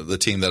 the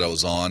team that I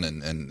was on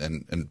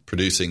and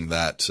producing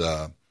that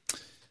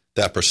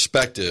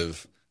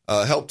perspective,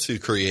 helped to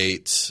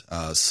create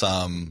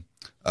some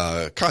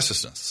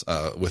consciousness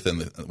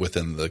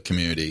within the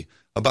community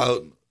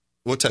about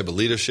what type of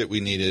leadership we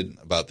needed,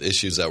 about the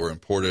issues that were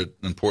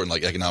important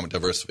like economic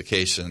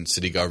diversification,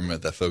 city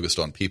government that focused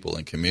on people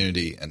and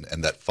community and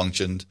that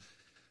functioned.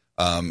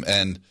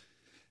 And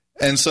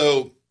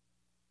so,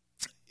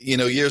 you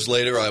know, years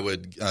later, I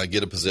would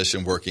get a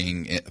position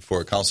working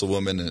for a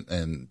councilwoman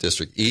in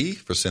District E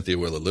for Cynthia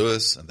Wheeler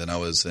Lewis. And then I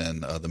was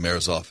in the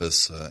mayor's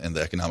office in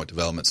the economic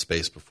development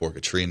space before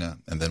Katrina,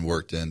 and then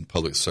worked in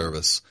public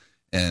service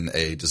in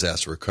a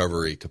disaster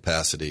recovery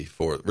capacity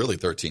for really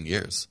 13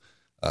 years.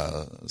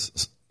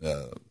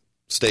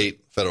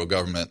 State, federal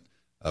government,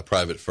 a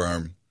private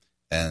firm,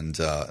 and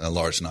a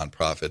large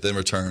nonprofit. Then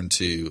returned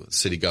to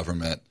city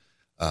government.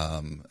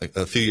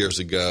 A few years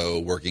ago,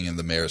 working in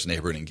the mayor's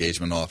neighborhood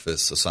engagement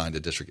office, assigned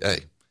to District A,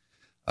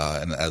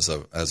 and as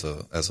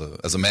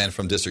a man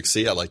from District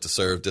C, I like to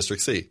serve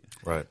District C.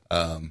 Right.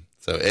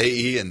 So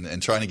AE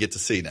and trying to get to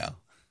C now.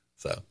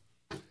 So.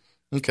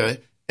 Okay,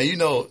 and you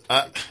know,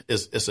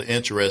 it's an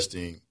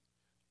interesting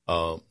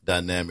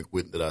dynamic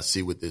that I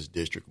see with this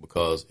district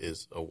because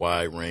it's a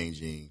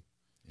wide-ranging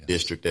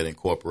district that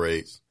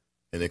incorporates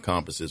and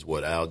encompasses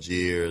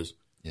Algiers.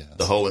 Yes.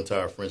 The whole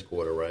entire French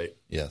Quarter, right?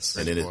 Yes.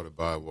 And then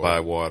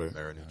Bywater,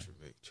 Marigny,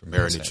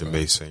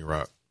 Treme, St.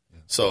 Roch.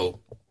 Yeah. So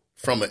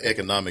from an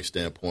economic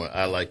standpoint,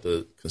 I like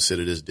to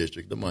consider this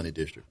district the money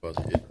district because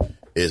it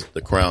is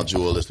the crown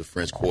jewel, is the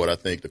French Quarter. I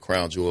think the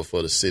crown jewel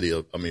for the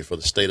for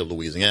the state of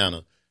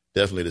Louisiana,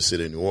 definitely the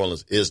city of New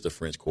Orleans, is the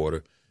French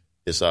Quarter.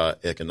 It's our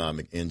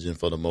economic engine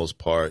for the most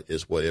part.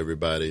 It's what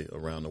everybody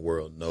around the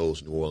world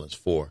knows New Orleans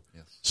for.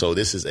 Yes. So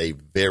this is a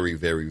very,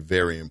 very,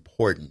 very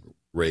important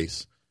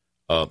race.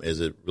 As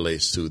it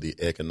relates to the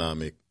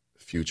economic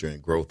future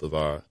and growth of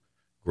our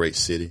great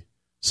city.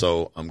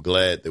 So I'm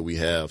glad that we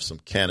have some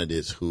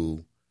candidates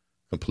who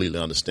completely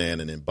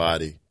understand and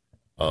embody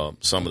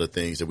some of the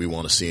things that we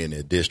want to see in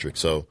their district.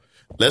 So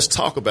let's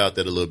talk about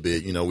that a little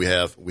bit. You know, we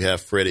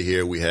have Freddie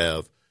here. We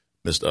have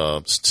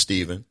Mr.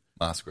 Stephen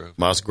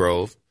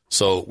Musgrove.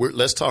 So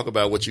let's talk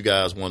about what you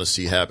guys want to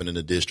see happen in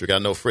the district. I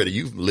know, Freddie,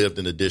 you've lived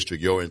in the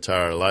district your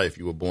entire life.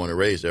 You were born and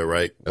raised there,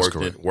 right? That's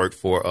correct.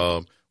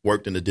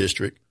 Worked in the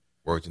district.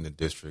 Worked in the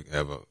district.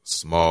 Have a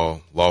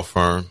small law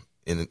firm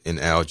in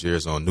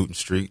Algiers on Newton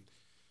Street.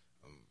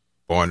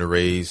 Born and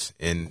raised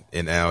in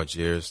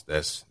Algiers.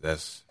 That's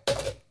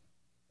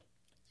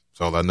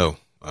all I know.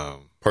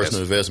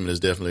 Personal investment is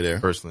definitely there.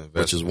 Personal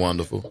investment, which is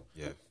wonderful.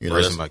 Yeah,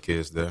 raising my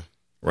kids there.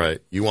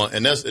 Right. You want,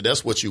 and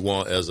that's what you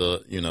want as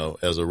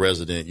a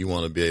resident. You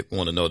want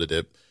to know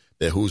that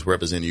who's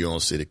representing you on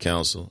city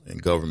council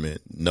and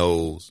government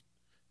knows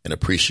and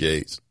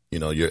appreciates,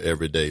 your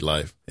everyday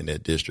life in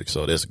that district.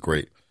 So that's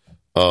great.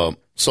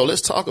 So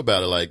let's talk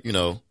about it. Like,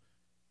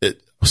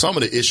 some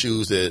of the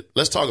issues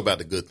let's talk about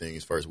the good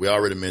things first. We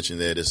already mentioned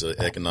that it's an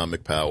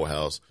economic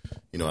powerhouse.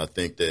 I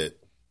think that,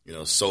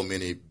 so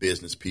many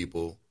business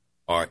people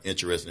are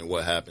interested in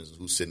what happens,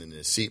 who's sitting in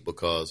their seat,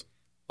 because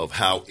of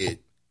how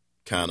it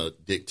kind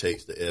of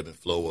dictates the ebb and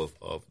flow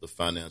of the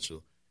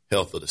financial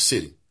health of the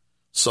city.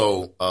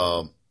 So,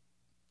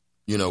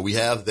 we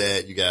have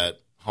that. You got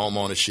home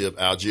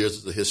ownership. Algiers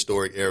is a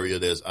historic area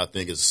I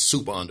think is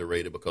super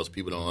underrated because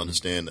people don't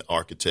understand the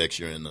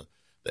architecture and the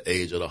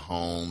age of the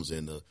homes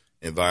and the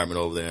environment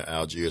over there in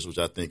Algiers, which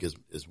I think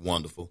is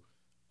wonderful.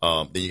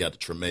 Then you got the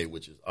Treme,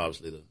 which is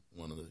obviously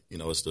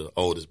it's the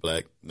oldest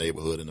black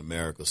neighborhood in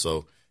America.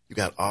 So you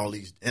got all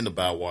these, and the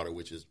Bywater,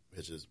 which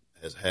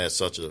has had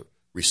such a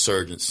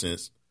resurgence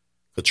since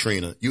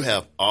Katrina. You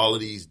have all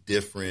of these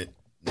different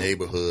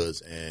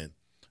neighborhoods and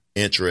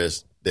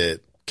interests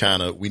that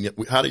kind of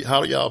how do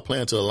y'all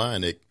plan to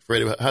align it?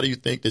 Freddie, how do you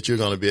think that you're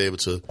going to be able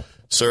to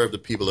serve the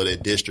people of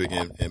that district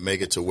and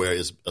make it to where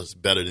it's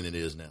better than it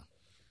is now?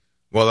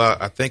 Well,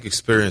 I think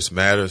experience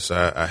matters.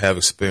 I have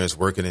experience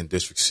working in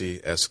District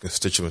C as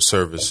constituent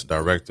service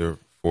director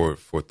for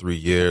 3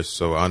 years,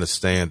 so I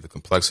understand the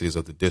complexities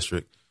of the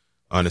district.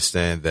 I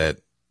understand that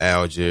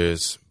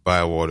Algiers,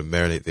 Bywater,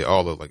 Marinate, they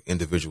all look like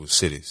individual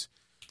cities.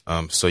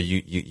 So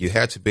you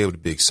had to be able to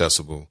be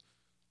accessible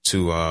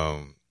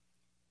to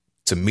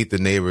meet the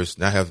neighbors,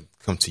 not have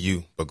come to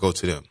you, but go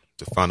to them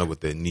to find out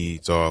what their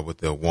needs are, what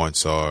their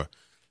wants are,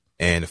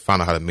 and to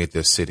find out how to make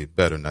their city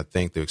better. And I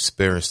think the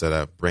experience that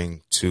I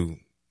bring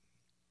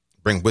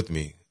with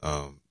me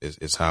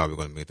is how we're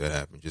going to make that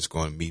happen. Just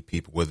going to meet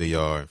people where they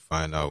are and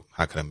find out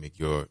how can I make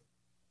your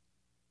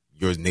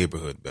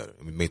neighborhood better.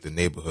 And we make the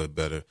neighborhood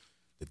better,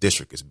 the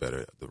district is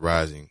better. The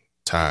rising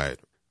tide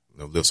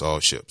lifts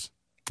all ships.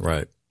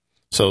 Right.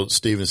 So,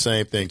 Stephen,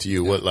 same thing to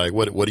you. What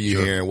are you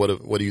hearing?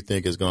 What do you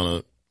think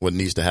what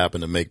needs to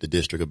happen to make the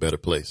district a better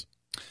place?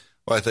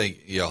 Well, I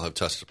think y'all have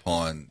touched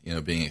upon,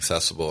 being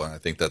accessible, and I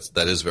think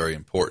that is very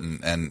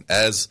important. And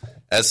as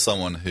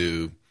someone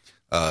who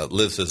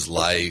lives his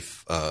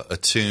life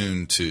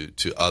attuned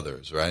to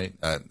others, right?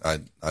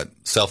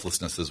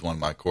 Selflessness is one of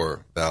my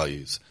core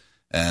values,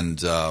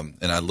 and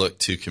I look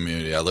to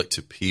community, I look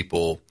to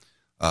people,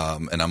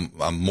 and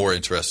I'm more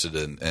interested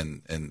in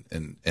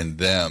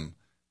them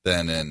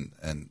than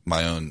in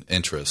my own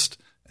interest,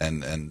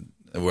 and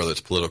whether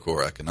it's political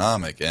or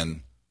economic.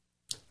 And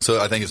so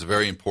I think it's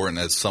very important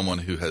as someone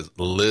who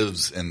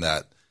lives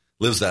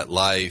that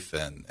life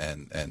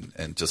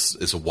and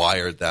just is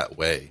wired that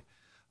way,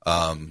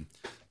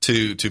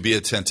 to be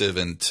attentive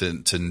and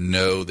to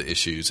know the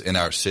issues in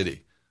our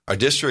city. Our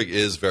district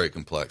is very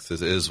complex.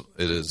 It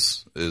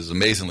is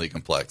amazingly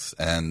complex,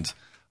 and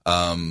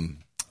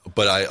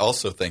but I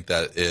also think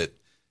that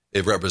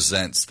it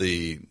represents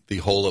the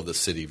whole of the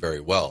city very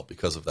well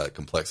because of that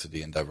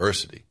complexity and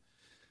diversity.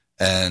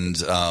 And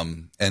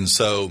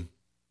so,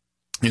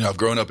 I've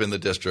grown up in the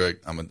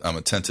district. I'm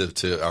attentive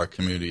to our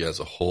community as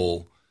a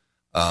whole,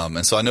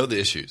 and so I know the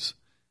issues.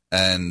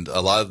 And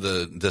a lot of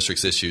the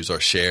district's issues are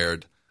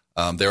shared.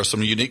 There are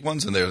some unique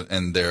ones,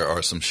 and there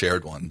are some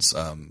shared ones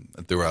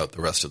throughout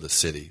the rest of the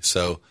city.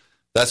 So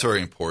that's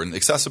very important.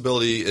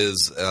 Accessibility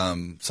is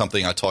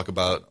something I talk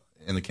about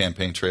in the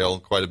campaign trail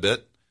quite a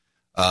bit.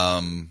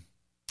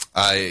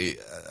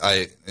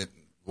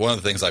 One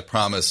of the things I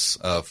promise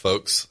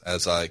folks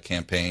as I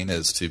campaign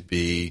is to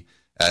be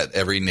at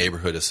every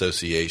neighborhood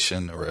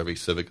association or every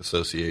civic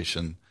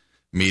association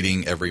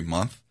meeting every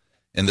month.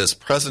 In this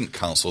present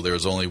council, there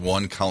is only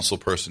one council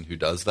person who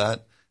does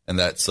that, and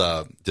that's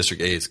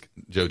District A's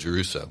Joe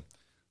Giarrusso.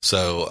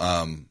 So,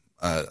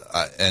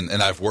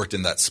 and I've worked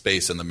in that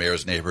space in the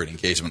Mayor's Neighborhood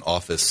Engagement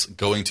Office,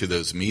 going to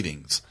those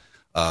meetings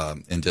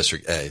in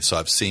District A. So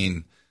I've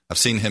seen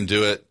him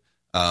do it.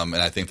 And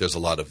I think there's a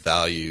lot of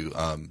value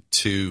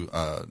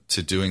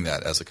to doing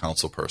that as a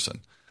council person,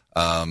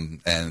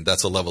 and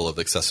that's a level of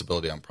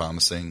accessibility I'm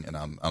promising, and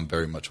I'm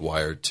very much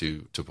wired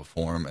to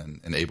perform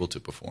and able to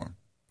perform.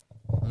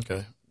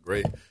 Okay,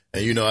 great.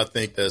 And I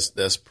think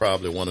that's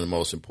probably one of the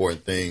most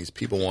important things.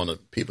 People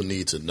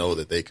need to know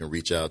that they can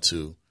reach out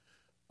to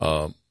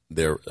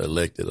their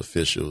elected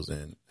officials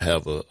and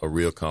have a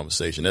real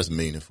conversation that's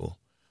meaningful.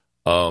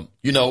 One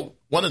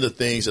of the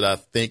things that I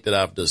think that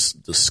I've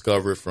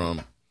discovered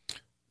from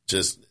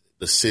just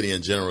the city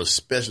in general,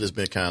 especially, it's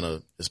been kind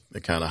of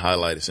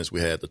highlighted since we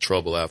had the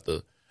trouble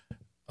after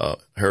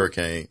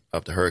Hurricane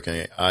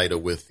Ida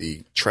with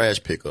the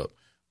trash pickup.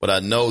 But I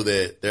know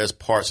that there's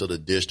parts of the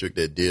district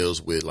that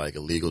deals with like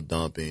illegal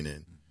dumping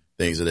and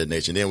things of that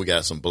nature. And then we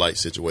got some blight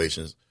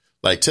situations.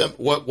 Like, tell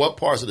what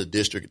parts of the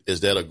district is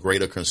that a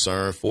greater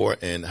concern for,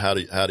 and how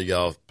do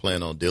y'all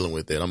plan on dealing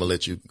with that? I'm gonna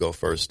let you go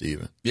first,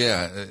 Stephen.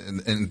 Yeah,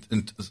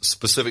 and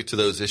specific to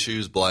those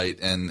issues, blight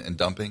and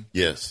dumping.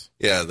 Yes.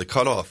 Yeah, the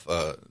cutoff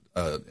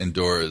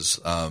endures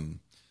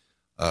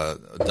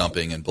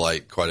dumping and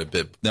blight quite a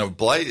bit. Now,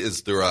 blight is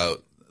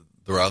throughout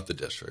the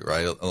district,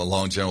 right?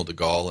 Along General de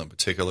Gaulle in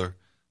particular,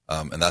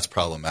 and that's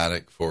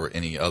problematic for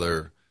any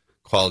other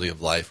quality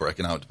of life or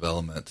economic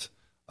development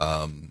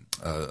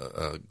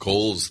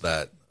goals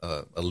that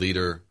a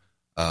leader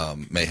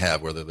may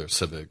have, whether they're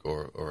civic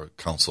or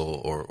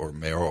council or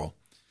mayoral.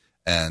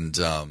 And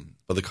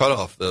but the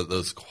cutoff,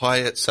 those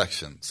quiet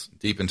sections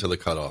deep into the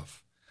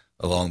cutoff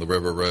along the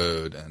River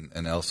Road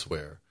and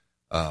elsewhere,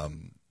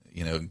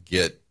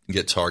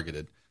 get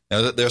targeted.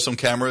 Now, there are some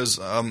cameras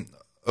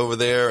over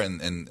there,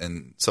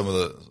 and some of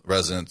the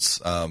residents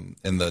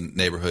in the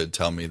neighborhood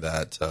tell me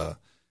that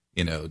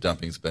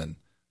dumping's been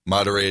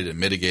moderated and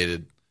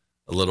mitigated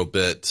a little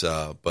bit,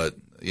 but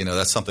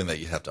that's something that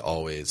you have to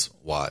always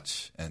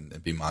watch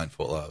and be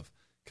mindful of,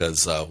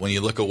 because when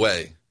you look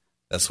away,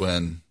 that's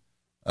when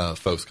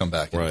folks come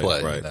back and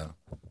play. Right.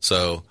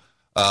 So,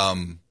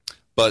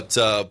 but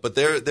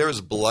there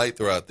is blight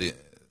throughout the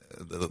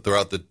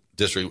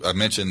district. I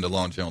mentioned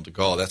along General de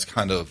Gaulle. That's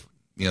kind of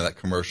that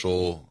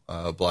commercial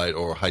blight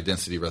or high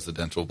density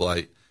residential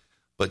blight,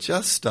 but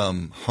just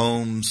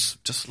homes,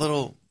 just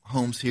little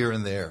homes here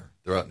and there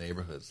throughout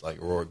neighborhoods like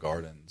Aurora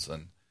Gardens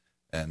and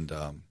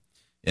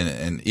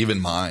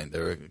even mine.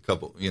 There are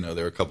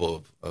a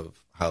couple of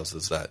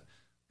houses that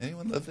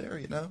anyone live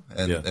there,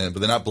 but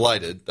they're not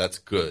blighted. That's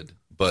good,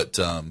 but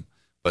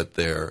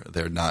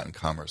they're not in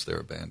commerce. They're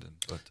abandoned.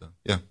 But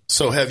yeah.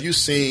 So have you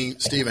seen,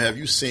 Stephen? Have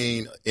you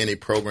seen any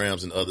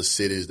programs in other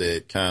cities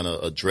that kind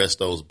of address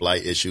those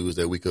blight issues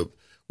that we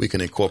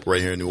can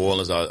incorporate here in New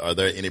Orleans? Are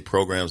there any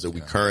programs that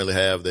we currently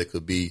have that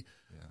could be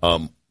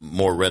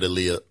more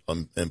readily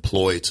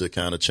employed to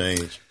kind of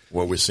change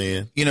what we're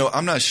seeing?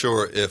 I'm not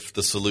sure if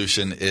the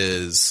solution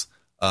is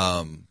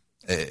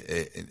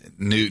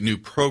new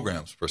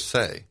programs per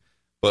se,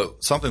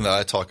 but something that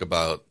I talk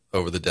about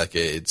over the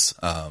decades,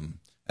 and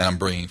I'm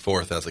bringing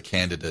forth as a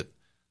candidate,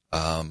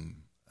 and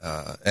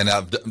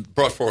I've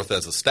brought forth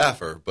as a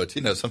staffer. But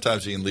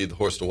sometimes you can lead the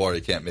horse to water,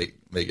 you can't make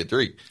it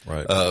drink.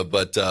 Right.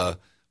 But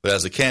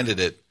as a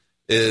candidate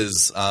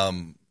is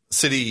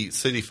city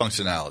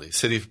functionality,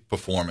 city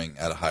performing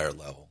at a higher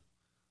level,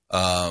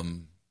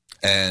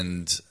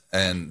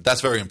 and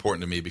that's very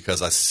important to me,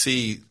 because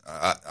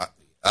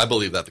I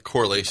believe that the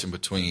correlation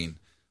between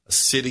a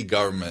city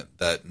government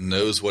that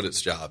knows what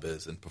its job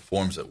is and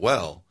performs it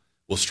well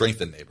will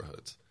strengthen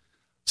neighborhoods.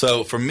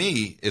 So for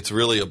me, it's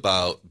really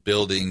about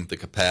building the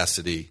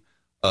capacity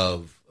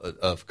of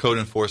code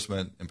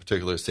enforcement, in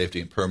particular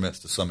safety and permits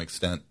to some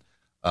extent,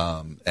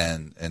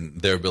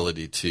 and their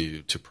ability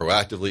to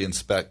proactively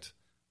inspect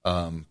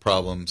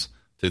problems,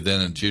 to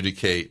then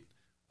adjudicate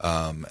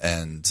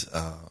and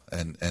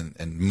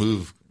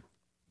move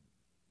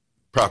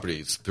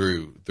properties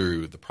through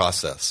the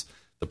process.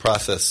 The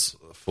process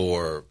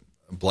for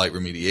blight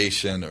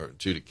remediation or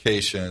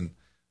adjudication,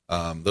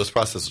 those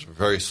processes are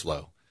very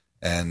slow,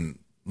 and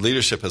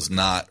leadership has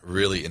not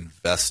really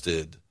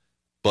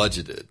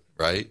budgeted,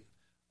 right?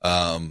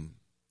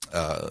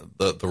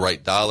 The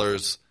right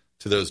dollars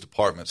to those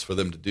departments for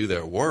them to do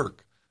their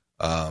work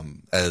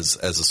as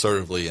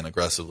assertively and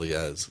aggressively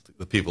as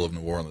the people of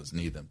New Orleans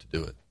need them to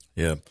do it.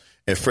 Yeah.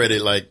 And Freddie,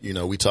 like,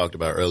 we talked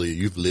about earlier,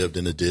 you've lived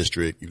in the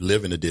district, you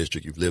live in the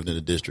district, you've lived in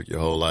the district your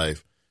whole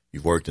life.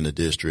 You've worked in the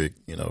district,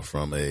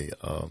 from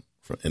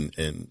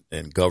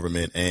in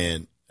government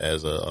and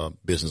as a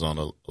business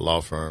owner, law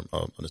firm,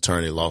 an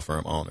attorney, law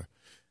firm owner.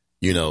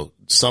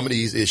 Some of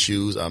these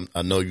issues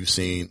I know you've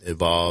seen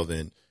evolve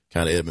and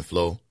kind of ebb and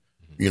flow.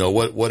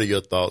 What are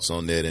your thoughts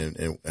on that,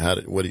 and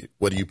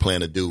what do you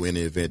plan to do in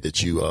the event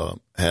that you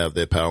have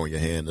that power in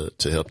your hand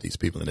to help these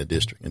people in the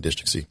district, in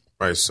District C?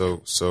 Right.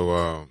 So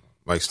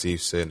like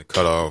Steve said, in the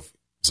cutoff,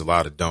 there's a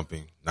lot of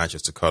dumping, not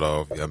just the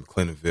cutoff. You have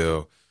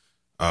McClendonville.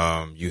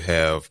 You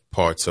have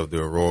parts of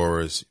the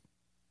Auroras,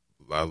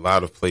 a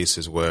lot of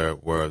places where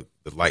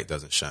the light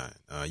doesn't shine.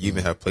 You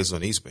even have places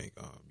on the East Bank.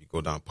 You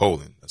go down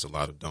Poland, there's a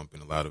lot of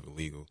dumping, a lot of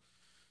illegal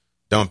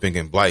dumping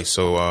and blight.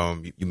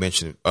 So you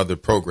mentioned other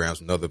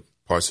programs in other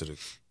parts of the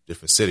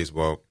different cities.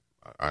 Well,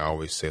 I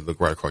always say look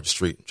right across the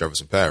street,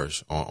 Jefferson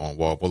Parish, on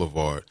Wall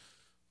Boulevard.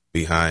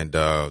 Behind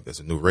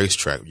there's a new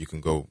racetrack where you can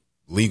go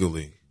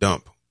legally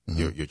dump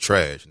your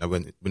trash. Now,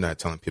 we're not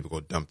telling people to go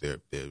dump their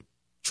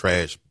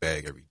trash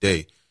bag every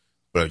day,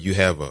 but if you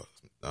have a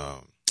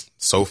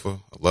sofa,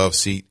 a love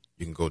seat,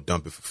 you can go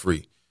dump it for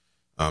free.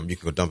 You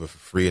can go dump it for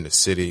free in the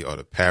city, or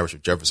the parish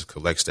of Jefferson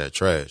collects that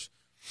trash.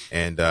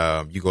 And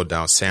you go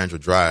down Sandra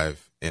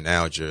Drive in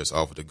Algiers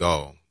off of the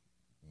Gaulle,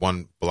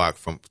 2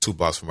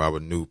 blocks from our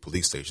new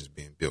police station is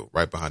being built,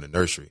 right behind the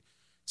nursery.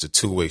 It's a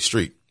 2-way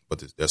street,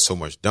 but there's so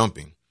much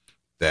dumping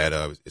that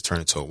it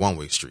turned into a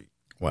 1-way street.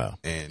 Wow.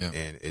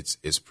 And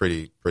it's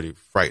pretty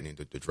frightening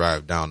to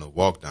drive down or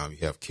walk down. You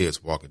have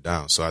kids walking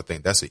down. So I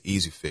think that's an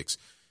easy fix.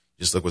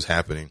 Just look what's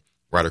happening.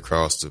 right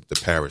across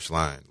the parish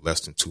line,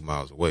 less than 2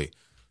 miles away.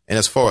 And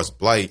as far as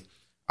blight,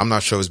 I'm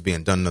not sure it's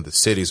being done in other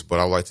cities, but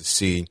I'd like to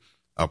see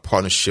a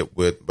partnership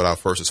with our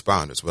first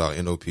responders, with our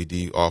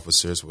NOPD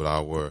officers, with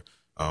our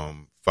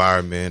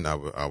firemen,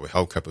 our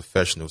healthcare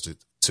professionals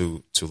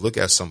to look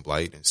at some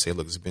blight and say,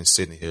 look, it's been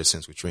sitting here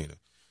since Katrina.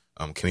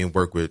 Can we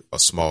work with a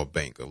small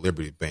bank, a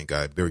Liberty Bank,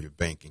 Iberia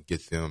Bank, and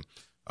get them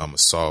a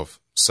soft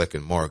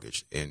second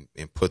mortgage and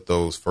put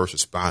those first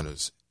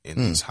responders in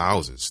these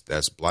houses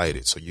that's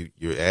blighted? So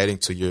you're adding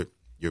to your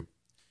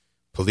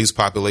police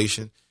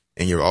population,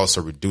 and you're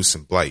also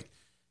reducing blight.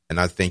 And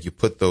I think you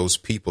put those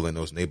people in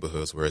those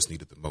neighborhoods where it's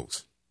needed the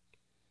most.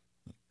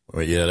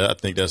 Well, yeah, I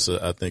think that's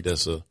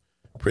a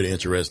pretty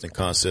interesting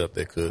concept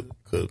that could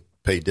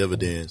pay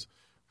dividends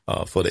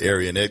for the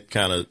area, and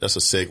that's a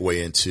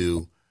segue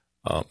into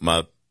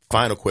my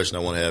final question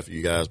I want to have for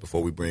you guys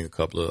before we bring a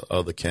couple of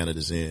other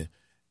candidates in,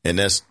 and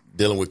that's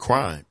dealing with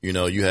crime. You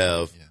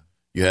have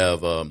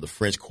the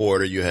French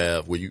Quarter. You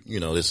have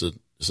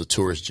it's a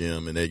tourist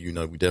gem, and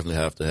we definitely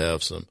have to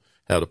have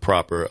the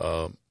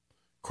proper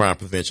crime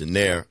prevention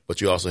there. But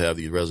you also have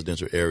these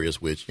residential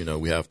areas, which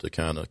we have to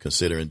kind of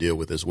consider and deal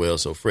with as well.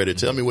 So, Freddie,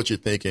 tell me what you're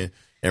thinking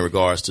in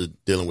regards to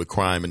dealing with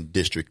crime in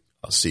District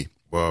C.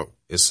 Well,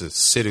 it's a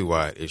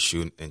citywide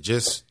issue, and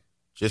just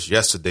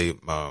yesterday,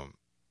 my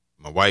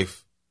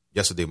wife,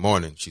 yesterday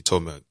morning, she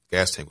told me a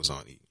gas tank was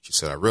on E. She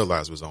said, I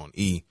realized it was on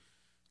E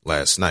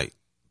last night,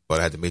 but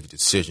I had to make the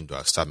decision, do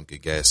I stop and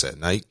get gas at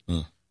night,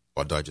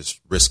 or do I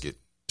just risk it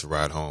to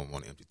ride home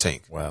on an empty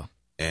tank? Wow.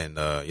 And,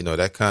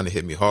 that kind of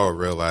hit me hard,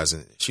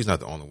 realizing she's not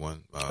the only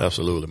one.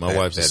 Absolutely. My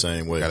wife's the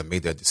same way. Got to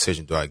make that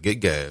decision. Do I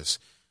get gas,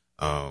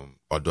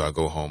 or do I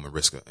go home and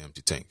risk an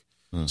empty tank?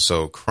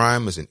 So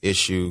crime is an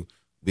issue.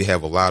 We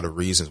have a lot of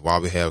reasons why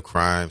we have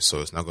crime,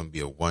 so it's not going to be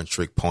a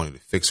one-trick pony to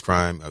fix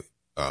crime.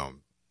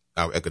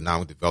 Our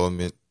economic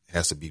development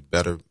has to be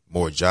better,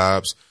 more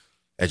jobs.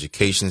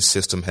 Education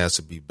system has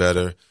to be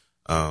better.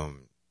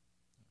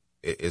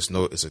 It's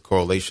a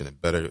correlation. The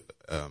better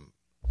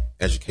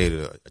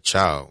educated a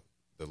child,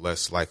 the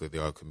less likely they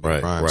are to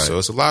commit crime. Right. So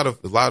it's a lot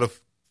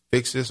of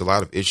fixes, a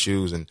lot of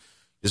issues, and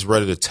just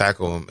ready to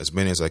tackle them as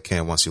many as I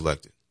can once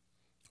elected.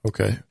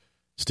 Okay,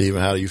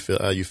 Stephen, how do you feel?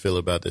 How you feel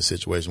about this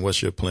situation?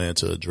 What's your plan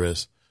to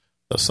address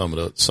some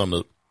of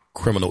the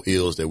criminal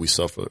ills that we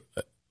suffer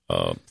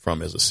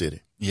from as a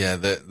city? Yeah,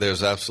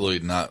 there's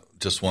absolutely not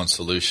just one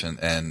solution,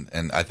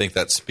 and I think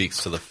that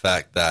speaks to the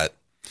fact that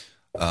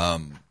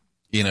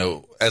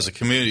as a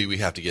community we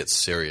have to get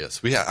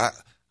serious.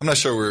 I'm not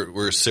sure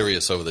we're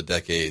serious over the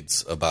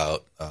decades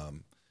about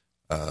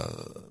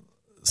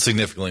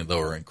significantly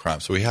lowering crime,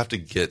 so we have to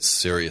get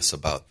serious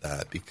about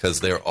that because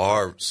there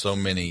are so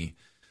many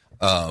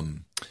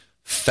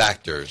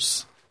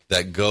factors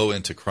that go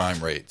into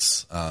crime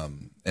rates,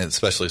 and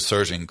especially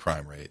surging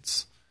crime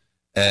rates,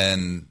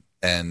 and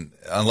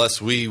unless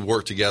we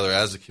work together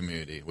as a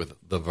community with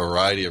the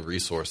variety of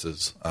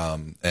resources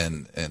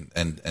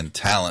and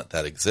talent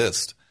that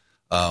exist,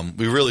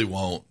 we really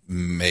won't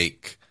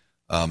make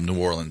New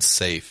Orleans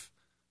safe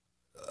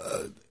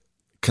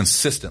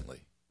consistently,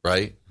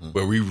 right? Mm-hmm.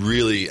 Where we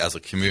really, as a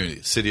community,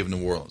 the city of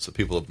New Orleans, the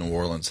people of New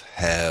Orleans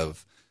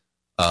have,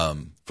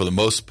 for the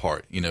most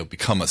part,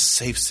 become a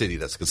safe city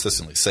that's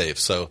consistently safe.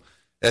 So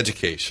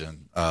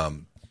education,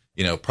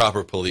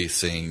 proper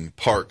policing,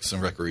 parks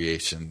and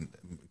recreation,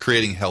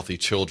 creating healthy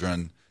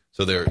children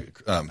so they're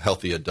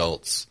healthy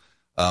adults,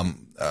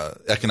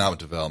 economic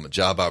development,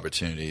 job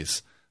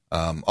opportunities,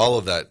 all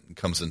of that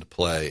comes into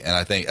play. And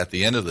I think at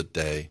the end of the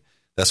day,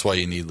 that's why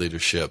you need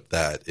leadership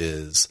that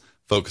is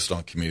focused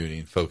on community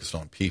and focused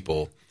on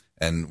people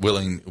and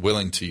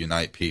willing to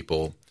unite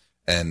people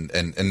and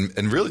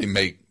really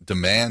make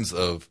demands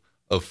of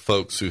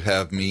folks who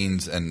have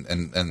means and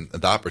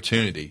the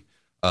opportunity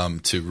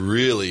to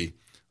really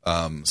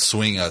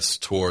swing us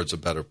towards a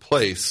better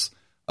place.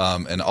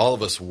 And all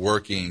of us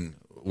working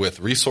with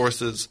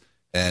resources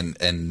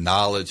and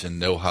knowledge and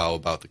know-how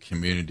about the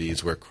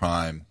communities where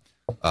crime,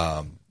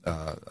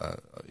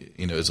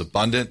 is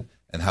abundant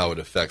and how it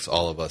affects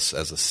all of us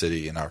as a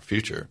city in our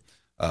future.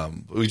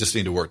 We just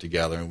need to work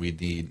together, and we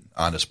need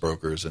honest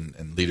brokers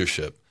and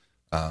leadership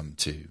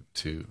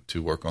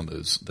to work on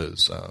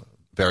those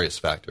various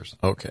factors.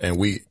 Okay, and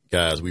we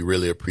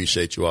really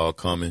appreciate you all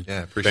coming.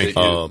 Yeah, appreciate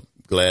you.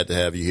 Glad to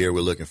have you here.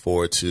 We're looking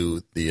forward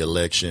to the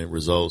election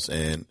results,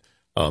 and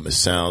it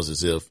sounds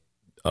as if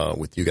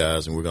with you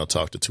guys, and we're going to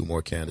talk to two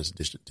more candidates,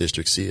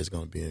 District C is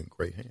going to be in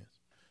great hands.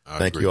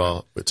 Thank you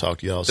all. We'll talk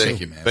to you all soon.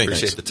 Thank you, man.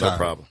 Appreciate the time. No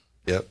problem.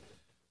 Yep.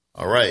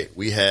 All right.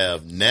 We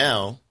have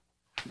now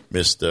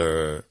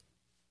Mr.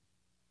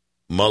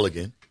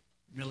 Milligan,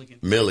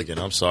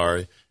 I'm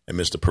sorry, and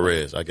Mr.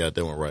 Perez. I got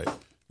that one right.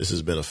 This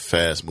has been a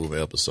fast-moving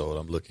episode.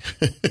 I'm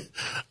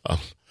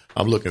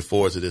looking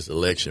forward to this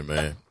election,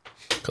 man,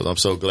 because I'm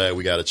so glad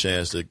we got a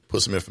chance to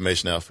put some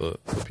information out for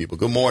people.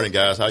 Good morning,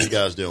 guys. How you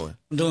guys doing?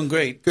 I'm doing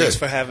great. Good. Thanks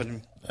for having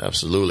me.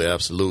 Absolutely.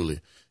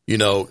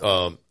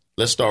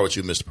 Let's start with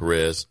you, Mr.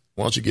 Perez.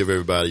 Why don't you give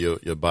everybody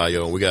your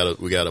bio? And we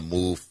gotta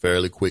move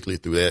fairly quickly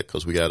through that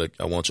because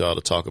I want y'all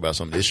to talk about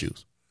some of the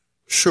issues.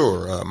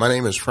 Sure. My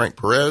name is Frank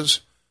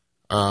Perez.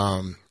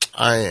 I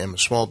am a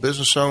small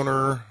business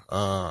owner.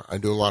 I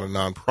do a lot of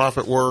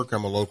nonprofit work.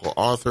 I'm a local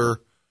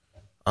author.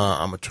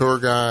 I'm a tour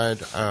guide.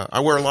 I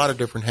wear a lot of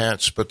different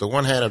hats, but the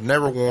one hat I've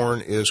never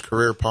worn is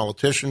career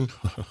politician.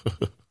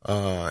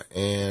 I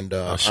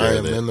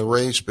am in the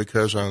race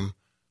because I'm,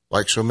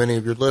 like so many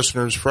of your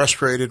listeners,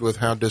 frustrated with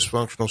how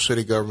dysfunctional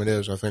city government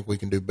is. I think we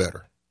can do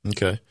better.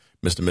 Okay.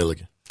 Mr.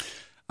 Milligan.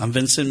 I'm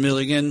Vincent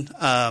Milligan,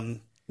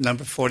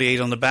 number 48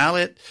 on the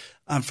ballot.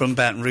 I'm from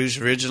Baton Rouge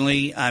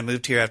originally. I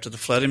moved here after the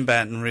flood in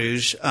Baton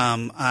Rouge.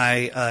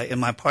 I and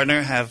my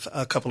partner have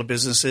a couple of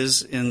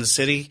businesses in the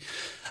city.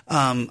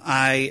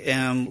 I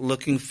am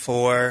looking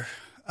for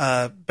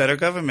better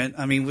government.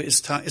 I mean, it's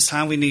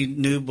time we need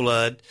new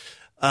blood.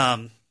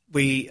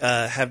 We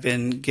have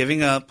been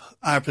giving up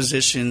our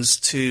positions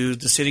to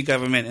the city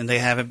government, and they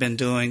haven't been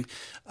doing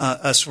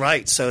us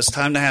right. So it's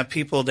time to have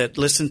people that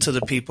listen to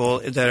the people,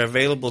 that are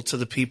available to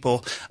the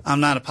people. I'm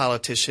not a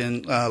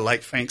politician,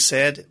 like Frank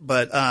said,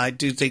 but I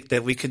do think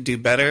that we could do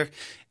better,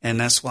 and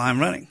that's why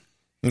I'm running.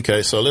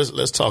 Okay, so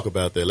let's talk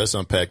about that. Let's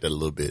unpack that a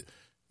little bit.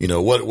 You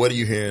know, what are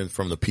you hearing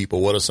from the people?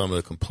 What are some of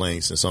the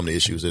complaints and some of the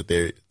issues that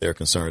they're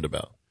concerned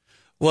about?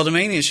 Well, the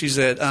main issues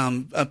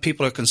that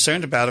people are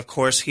concerned about, of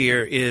course,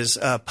 here is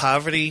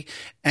poverty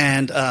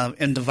and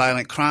the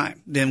violent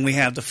crime. Then we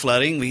have the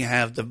flooding. We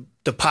have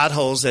the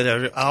potholes that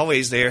are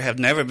always there, have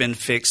never been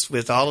fixed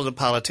with all of the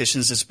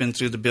politicians. It's been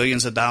through the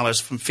billions of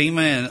dollars from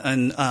FEMA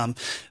and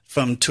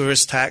from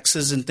tourist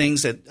taxes and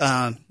things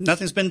that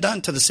nothing's been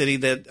done to the city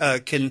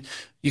that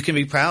you can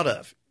be proud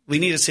of. We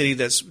need a city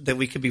that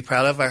we could be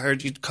proud of. I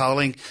heard you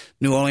calling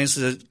New Orleans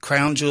the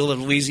crown jewel of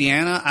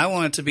Louisiana. I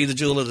want it to be the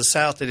jewel of the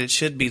South, and it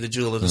should be the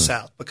jewel of the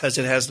South because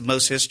it has the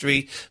most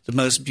history, the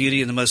most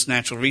beauty, and the most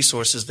natural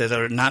resources that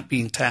are not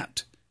being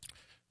tapped.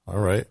 All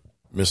right.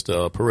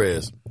 Mr.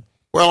 Perez.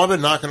 Well, I've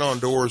been knocking on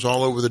doors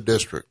all over the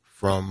district,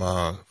 from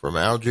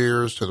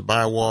Algiers to the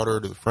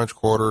Bywater to the French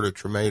Quarter to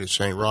Treme to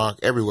St. Roch,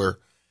 everywhere.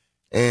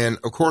 And,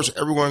 of course,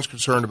 everyone's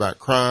concerned about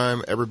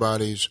crime.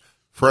 Everybody's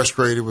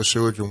frustrated with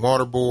Sewage and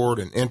Water Board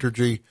and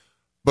Entergy.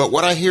 But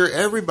what I hear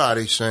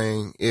everybody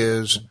saying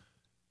is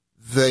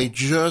they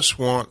just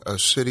want a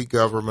city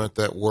government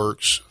that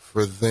works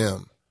for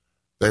them.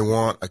 They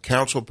want a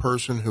council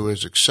person who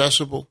is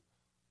accessible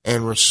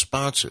and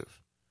responsive.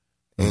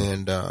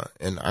 And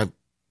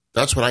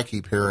that's what I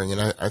keep hearing,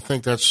 and I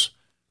think that's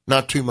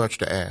not too much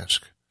to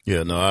ask.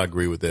 Yeah, no, I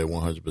agree with that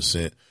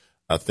 100%.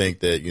 I think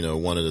that, you know,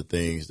 one of the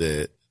things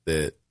that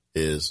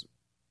is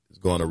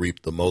going to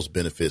reap the most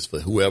benefits for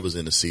whoever's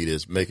in the seat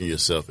is making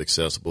yourself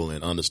accessible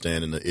and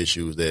understanding the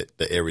issues that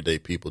the everyday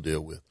people deal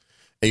with.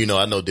 And, you know,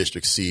 I know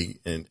District C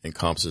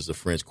encompasses the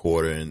French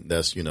Quarter, and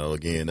that's, you know,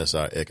 again, that's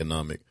our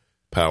economic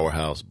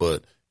powerhouse.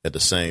 But at the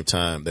same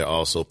time, there are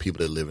also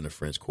people that live in the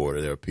French Quarter.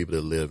 There are people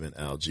that live in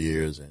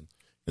Algiers and,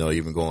 you know,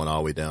 even going all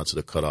the way down to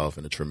the Cutoff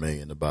and the Treme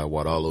and the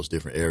Bywater, all those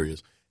different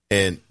areas.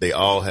 And they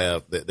all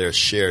have their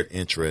shared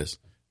interests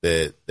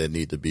that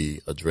need to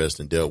be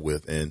addressed and dealt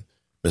with. And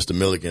Mr.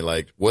 Milligan,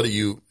 like, what are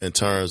you, in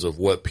terms of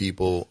what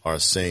people are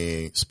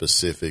saying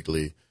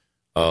specifically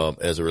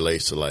as it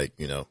relates to, like,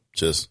 you know,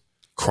 just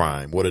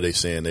crime? What are they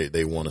saying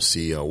they want to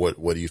see, or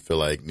what do you feel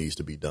like needs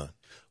to be done?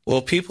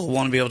 Well, people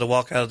want to be able to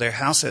walk out of their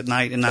house at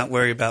night and not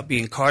worry about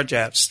being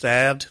carjacked,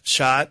 stabbed,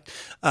 shot.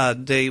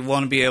 They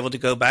want to be able to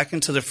go back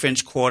into the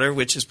French Quarter,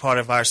 which is part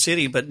of our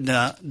city, but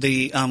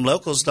the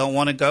locals don't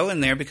want to go in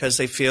there because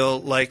they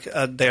feel like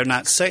they're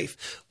not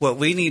safe. What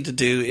we need to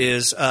do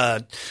is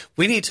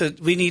we need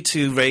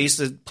to raise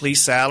the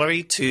police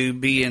salary to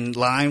be in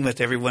line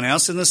with everyone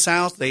else in the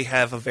South. They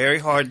have a very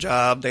hard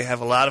job. They have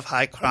a lot of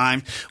high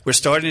crime. We're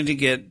starting to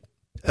get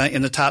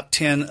in the top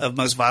 10 of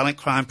most violent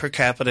crime per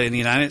capita in the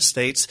United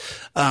States.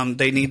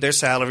 They need their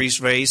salaries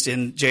raised.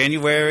 In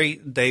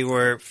January, they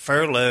were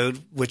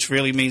furloughed, which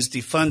really means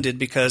defunded,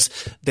 because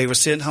they were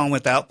sent home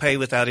without pay,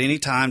 without any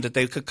time that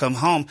they could come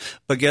home.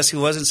 But guess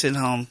who wasn't sent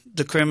home?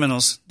 The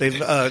criminals.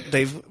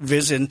 They've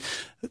risen.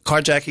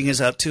 Carjacking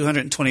is up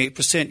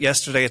 228%.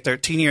 Yesterday, a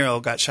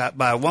 13-year-old got shot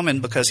by a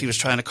woman because he was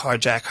trying to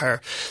carjack her.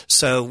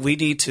 So we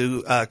need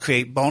to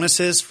create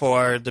bonuses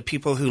for the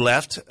people who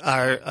left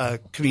our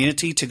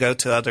community to go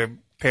to other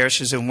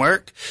parishes and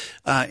work,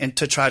 and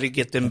to try to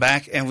get them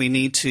back. And we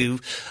need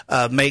to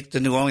make the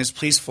New Orleans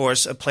Police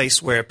Force a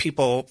place where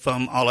people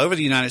from all over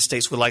the United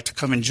States would like to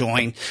come and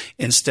join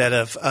instead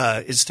of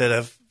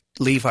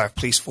leave our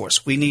police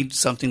force. We need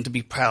something to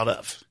be proud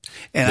of.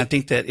 And I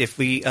think that if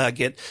we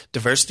get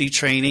diversity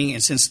training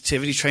and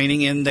sensitivity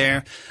training in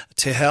there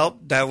to help,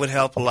 that would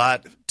help a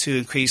lot to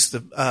increase the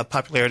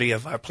popularity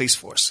of our police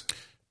force.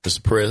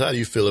 Mr. Perez, how do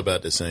you feel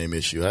about the same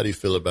issue? How do you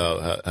feel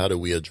about how do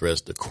we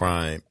address the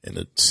crime in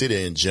the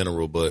city in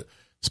general, but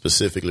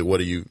specifically, what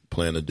do you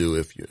plan to do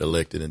if you're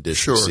elected in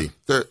District C?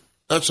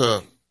 That's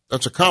a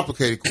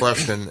complicated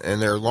question,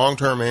 and there are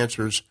long-term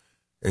answers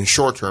and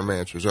short-term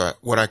answers.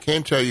 What I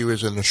can tell you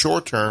is in the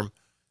short term,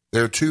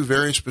 there are two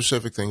very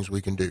specific things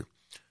we can do.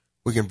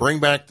 We can bring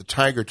back the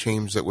Tiger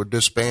teams that were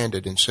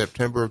disbanded in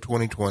September of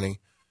 2020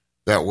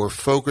 that were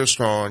focused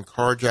on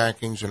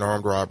carjackings and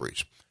armed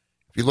robberies.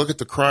 If you look at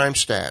the crime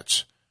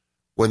stats,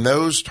 when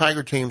those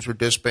Tiger teams were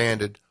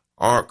disbanded,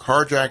 our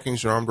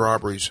carjackings and armed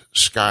robberies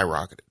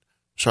skyrocketed.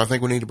 So I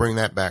think we need to bring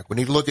that back. We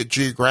need to look at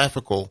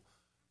geographical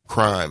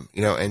crime,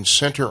 and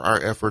center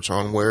our efforts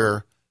on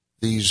where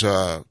these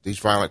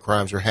violent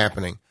crimes are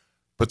happening.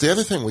 But the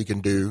other thing we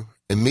can do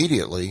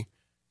immediately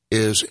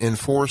is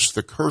enforce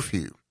the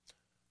curfew.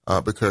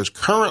 Because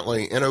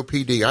currently,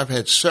 NOPD, I've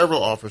had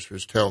several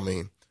officers tell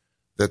me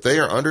that they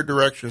are under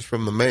directions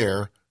from the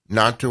mayor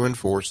not to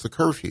enforce the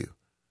curfew.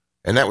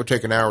 And that would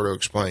take an hour to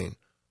explain.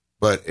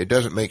 But it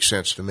doesn't make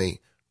sense to me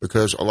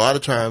because a lot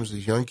of times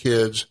these young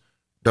kids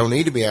don't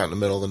need to be out in the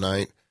middle of the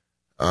night,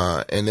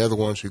 and they're the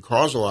ones who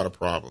cause a lot of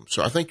problems.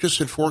 So I think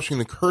just enforcing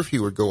the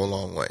curfew would go a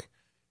long way.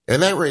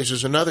 And that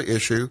raises another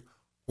issue.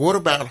 What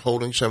about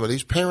holding some of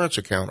these parents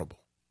accountable?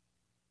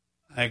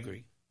 I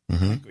agree.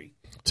 Mm-hmm. I agree.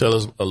 Tell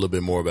us a little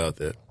bit more about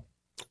that.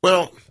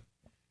 Well,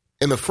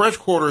 in the French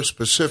Quarter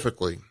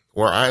specifically,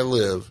 where I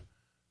live,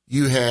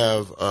 you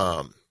have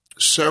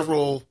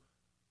several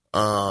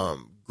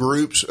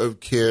groups of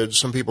kids.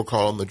 Some people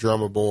call them the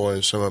drummer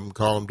boys. Some of them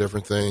call them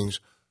different things.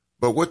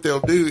 But what they'll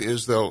do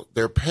is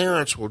their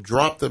parents will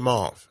drop them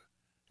off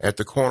at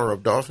the corner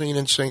of Dauphine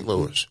and St.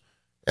 Louis.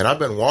 And I've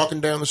been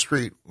walking down the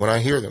street when I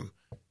hear them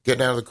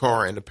getting out of the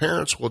car, and the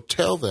parents will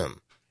tell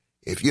them,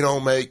 if you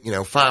don't make,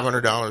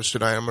 $500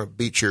 tonight, I'm going to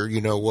beat your,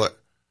 what.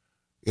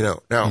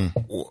 Now,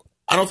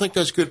 I don't think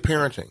that's good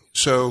parenting.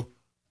 So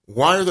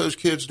why are those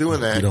kids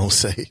doing that? You don't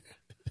say.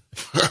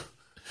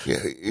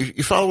 Yeah,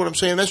 you follow what I'm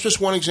saying? That's just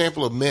one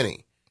example of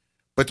many.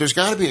 But there's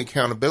got to be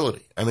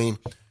accountability. I mean,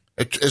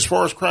 as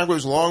far as crime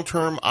goes long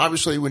term,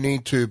 obviously we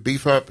need to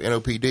beef up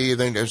NOPD. I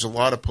think there's a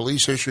lot of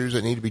police issues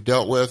that need to be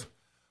dealt with.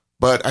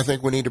 But I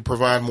think we need to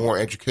provide more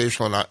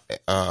educational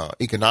and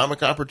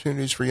economic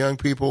opportunities for young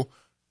people.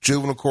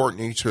 Juvenile court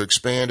needs to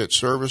expand its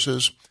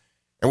services.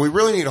 And we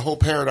really need a whole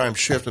paradigm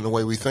shift in the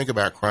way we think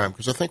about crime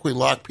because I think we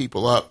lock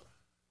people up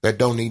that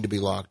don't need to be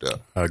locked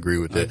up. I agree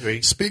with that. I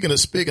agree. Speaking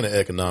of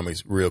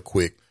economics, real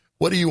quick,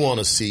 what do you want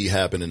to see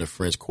happen in the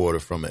French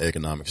Quarter from an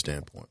economic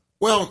standpoint?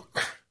 Well,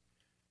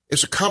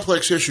 it's a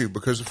complex issue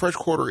because the French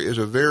Quarter is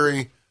a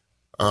very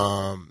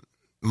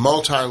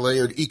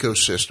multi-layered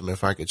ecosystem,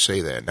 if I could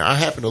say that. Now, I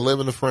happen to live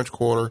in the French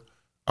Quarter.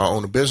 I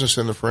own a business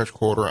in the French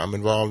Quarter. I'm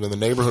involved in the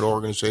neighborhood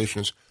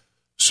organizations.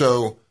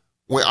 So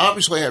we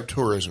obviously have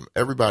tourism.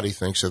 Everybody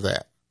thinks of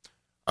that.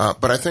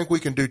 But I think we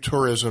can do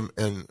tourism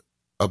in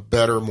a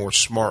better, more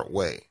smart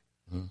way.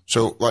 Mm-hmm.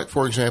 So, like,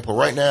 for example,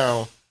 right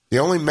now, the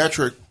only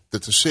metric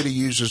that the city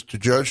uses to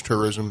judge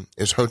tourism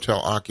is hotel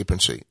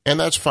occupancy. And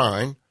that's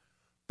fine.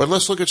 But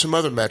let's look at some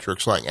other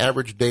metrics like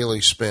average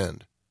daily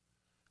spend.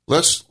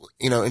 Let's,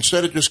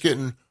 instead of just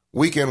getting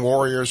weekend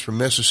warriors from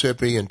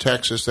Mississippi and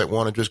Texas that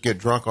want to just get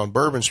drunk on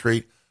Bourbon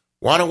Street,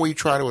 why don't we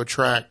try to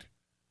attract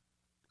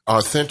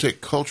authentic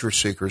culture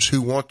seekers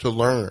who want to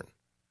learn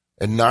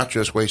and not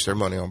just waste their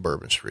money on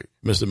Bourbon Street?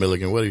 Mr.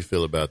 Milligan, what do you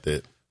feel about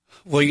that?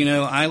 Well,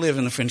 I live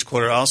in the French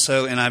Quarter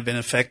also, and I've been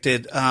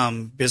affected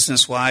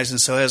business-wise, and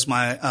so has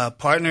my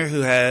partner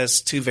who has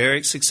two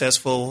very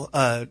successful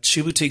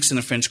shoe boutiques in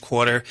the French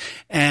Quarter,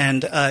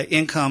 and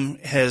income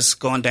has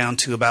gone down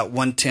to about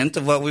 1/10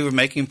 of what we were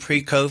making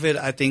pre-COVID.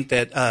 I think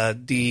that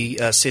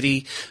the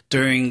city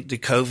during the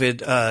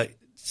COVID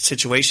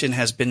situation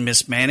has been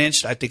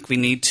mismanaged. I think we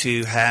need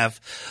to have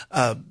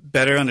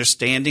better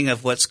understanding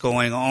of what's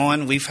going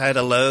on. We've had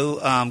a low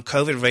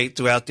COVID rate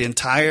throughout the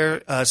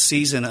entire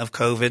season of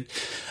COVID,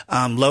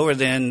 lower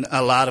than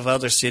a lot of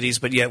other cities,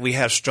 but yet we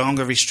have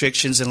stronger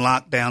restrictions and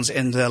lockdowns,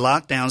 and the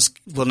lockdowns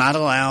will not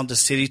allow the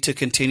city to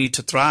continue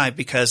to thrive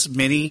because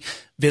many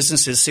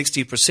businesses,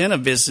 60%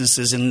 of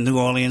businesses in the New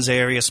Orleans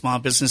area, small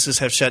businesses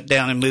have shut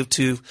down and moved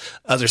to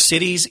other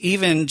cities,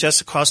 even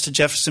just across the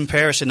Jefferson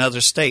Parish and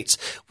other states,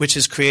 which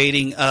is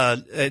creating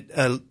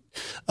a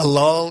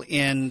lull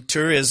in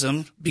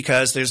tourism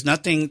because there's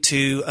nothing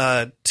to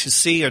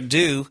see or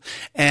do.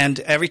 And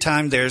every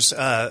time there's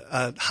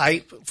a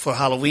hype for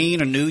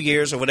Halloween or New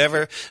Year's or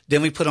whatever,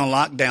 then we put on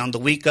lockdown the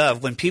week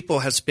of when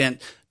people have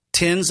spent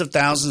tens of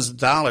thousands of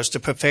dollars to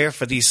prepare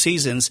for these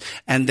seasons,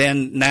 and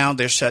then now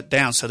they're shut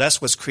down. So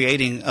that's what's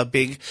creating a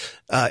big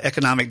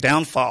economic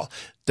downfall.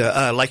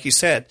 Like you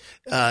said,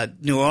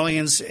 New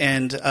Orleans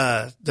and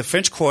the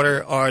French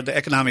Quarter are the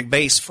economic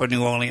base for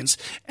New Orleans,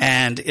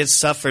 and it's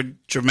suffered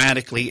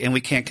dramatically, and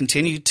we can't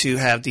continue to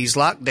have these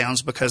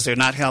lockdowns because they're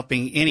not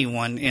helping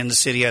anyone in the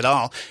city at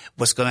all.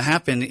 What's going to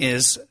happen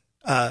is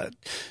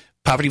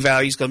property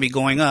value is going to be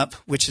going up,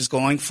 which is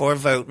going for a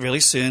vote really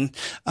soon.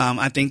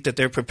 I think that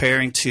they're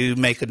preparing to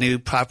make a new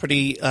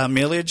property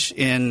millage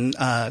in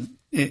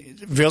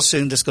real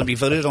soon that's going to be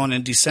voted on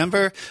in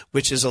December,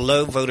 which is a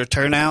low voter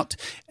turnout.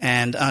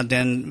 And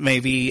then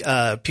maybe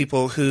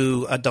people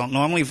who don't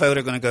normally vote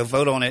are going to go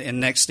vote on it. And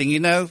next thing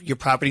you know, your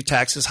property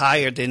tax is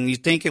higher than you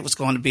think it was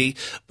going to be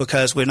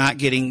because we're not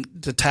getting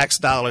the tax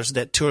dollars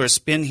that tourists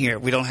spend here.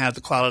 We don't have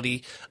the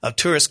quality of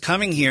tourists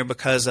coming here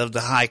because of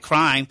the high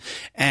crime.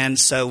 And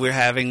so we're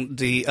having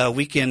the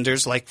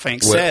weekenders, like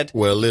Frank said.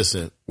 Well,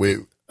 listen,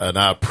 and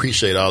I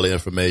appreciate all the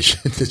information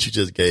that you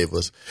just gave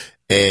us.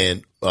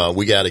 And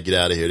we got to get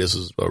out of here. This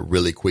is a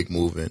really quick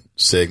moving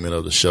segment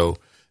of the show.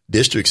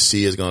 District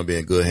C is going to be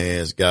in good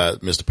hands. Got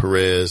Mr.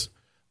 Perez,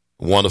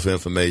 wonderful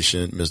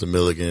information. Mr.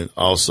 Milligan,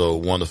 also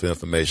wonderful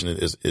information.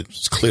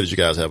 It's clear that you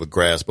guys have a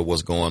grasp of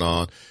what's going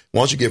on. Why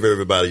don't you give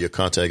everybody your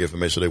contact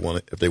information if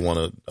they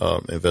want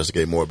to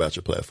investigate more about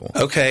your platform?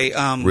 Okay.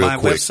 My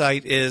quick.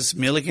 website is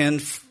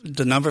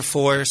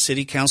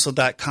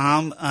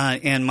Milligan4citycouncil.com,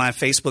 and my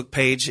Facebook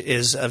page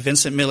is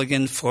Vincent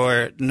Milligan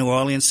for New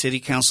Orleans City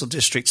Council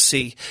District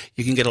C.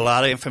 You can get a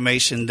lot of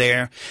information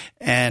there.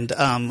 And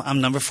I'm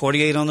number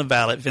 48 on the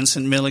ballot,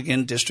 Vincent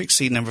Milligan, District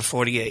C, number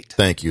 48.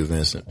 Thank you,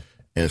 Vincent.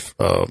 And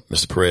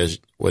Mr. Perez,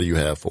 what do you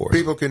have for us?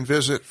 People can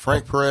visit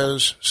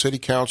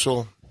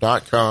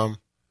frankperezcitycouncil.com.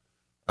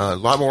 A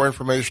lot more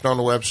information on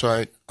the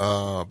website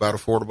about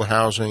affordable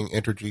housing,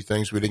 Entergy,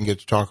 things we didn't get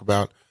to talk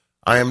about.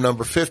 I am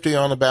number 50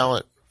 on the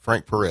ballot,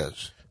 Frank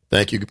Perez.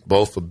 Thank you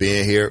both for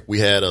being here.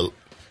 We had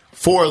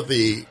four of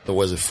the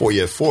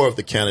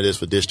candidates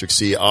for District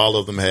C. All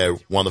of them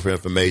had wonderful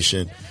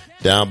information.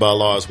 Down by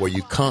Law is where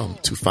you come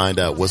to find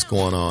out what's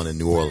going on in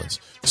New Orleans.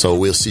 So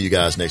we'll see you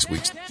guys next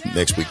week.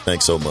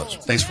 Thanks so much.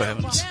 Thanks for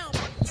having us.